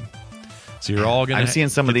the game. So you're all going to... I'm seeing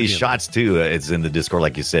some of these shots, too. It's in the Discord,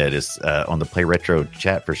 like you said. It's on the Play Retro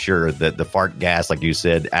chat for sure. The fart gas, like you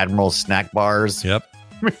said. Admiral snack bars. Yep.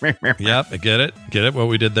 Yep, I get it, what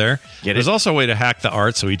we did there. There's also a way to hack the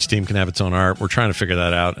art so each team can have its own art. We're trying to figure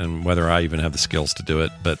that out and whether I even have the skills to do it.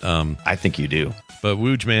 But I think you do. But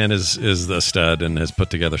Wooj Man is the stud and has put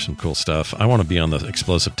together some cool stuff. I want to be on the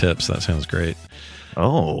Explosive Tips. That sounds great.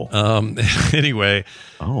 Oh. Anyway.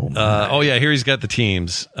 Oh, yeah, here he's got the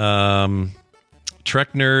teams.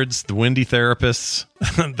 Trek Nerds, the Windy Therapists,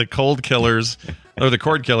 the Cold Killers, or the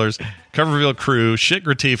Cord Killers, Coverville Crew, Shit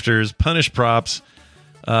Gratifters, Punish Props,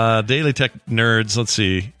 Daily Tech Nerds, let's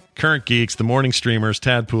see, Current Geeks, the Morning Streamers,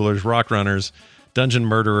 Tadpoolers, Rock Runners, Dungeon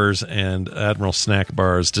Murderers, and Admiral Snack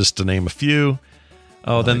Bars, just to name a few.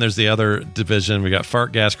 Oh, then there's the other division. We got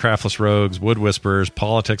Fart Gas, Craftless Rogues, Wood Whisperers,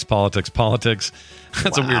 Politics.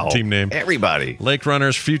 That's a weird team name. Everybody. Lake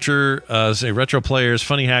Runners, Future, Retro Players,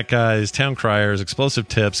 Funny Hat Guys, Town Criers, Explosive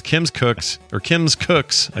Tips, Kim's Cooks, I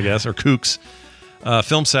guess, or Kooks,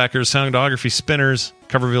 Film Sackers, Soundography Spinners,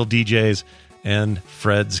 Coverville DJs, and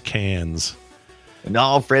Fred's Cans.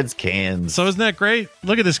 No, Fred's Cans. So isn't that great?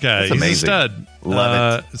 Look at this guy. That's amazing. He's a stud.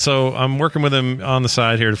 Love it. So I'm working with him on the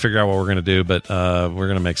side here to figure out what we're going to do, but we're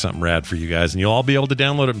going to make something rad for you guys, and you'll all be able to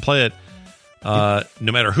download it and play it.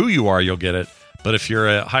 No matter who you are, you'll get it. But if you're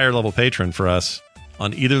a higher level patron for us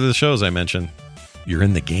on either of the shows I mentioned, you're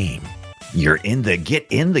in the game. Get in the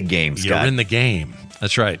game, Scott. You're in the game.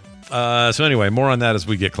 That's right. So anyway, more on that as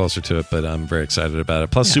we get closer to it, but I'm very excited about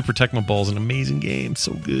it. Plus, Super Tecmo Bowl is an amazing game.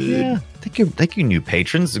 So good. Yeah. Thank you, new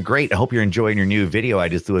patrons. Great. I hope you're enjoying your new video. I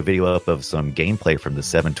just threw a video up of some gameplay from the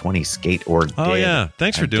 720 Skate or Dead. Oh, yeah.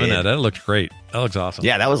 Thanks for doing that. That looked great. That looks awesome.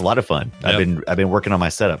 Yeah, that was a lot of fun. Yep. I've been working on my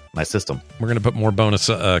setup, my system. We're going to put more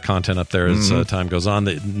bonus content up there as time goes on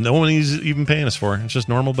that no one is even paying us for. It's just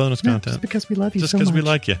normal bonus content. Just because we love you just so much. Just because we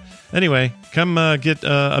like you. Anyway, come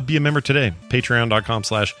be a member today.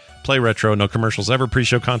 Patreon.com/PlayRetro. No commercials ever.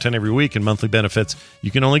 Pre-show content every week and monthly benefits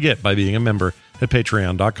you can only get by being a member at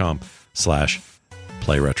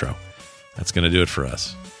Patreon.com/PlayRetro. That's going to do it for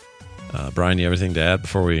us. Brian, you have anything to add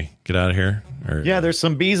before we get out of here? Yeah, there's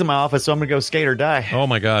some bees in my office, so I'm going to go skate or die. Oh,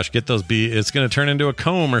 my gosh. Get those bees. It's going to turn into a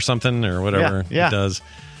comb or something or whatever it does.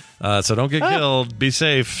 So don't get killed. Be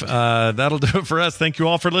safe. That'll do it for us. Thank you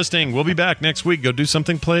all for listening. We'll be back next week. Go do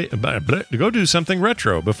something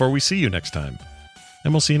retro before we see you next time.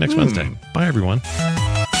 And we'll see you next Wednesday. Bye, everyone.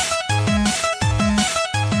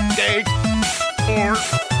 Skate or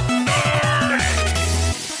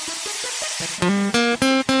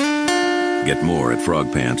Get more at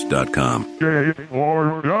frogpants.com. Skate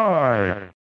or die.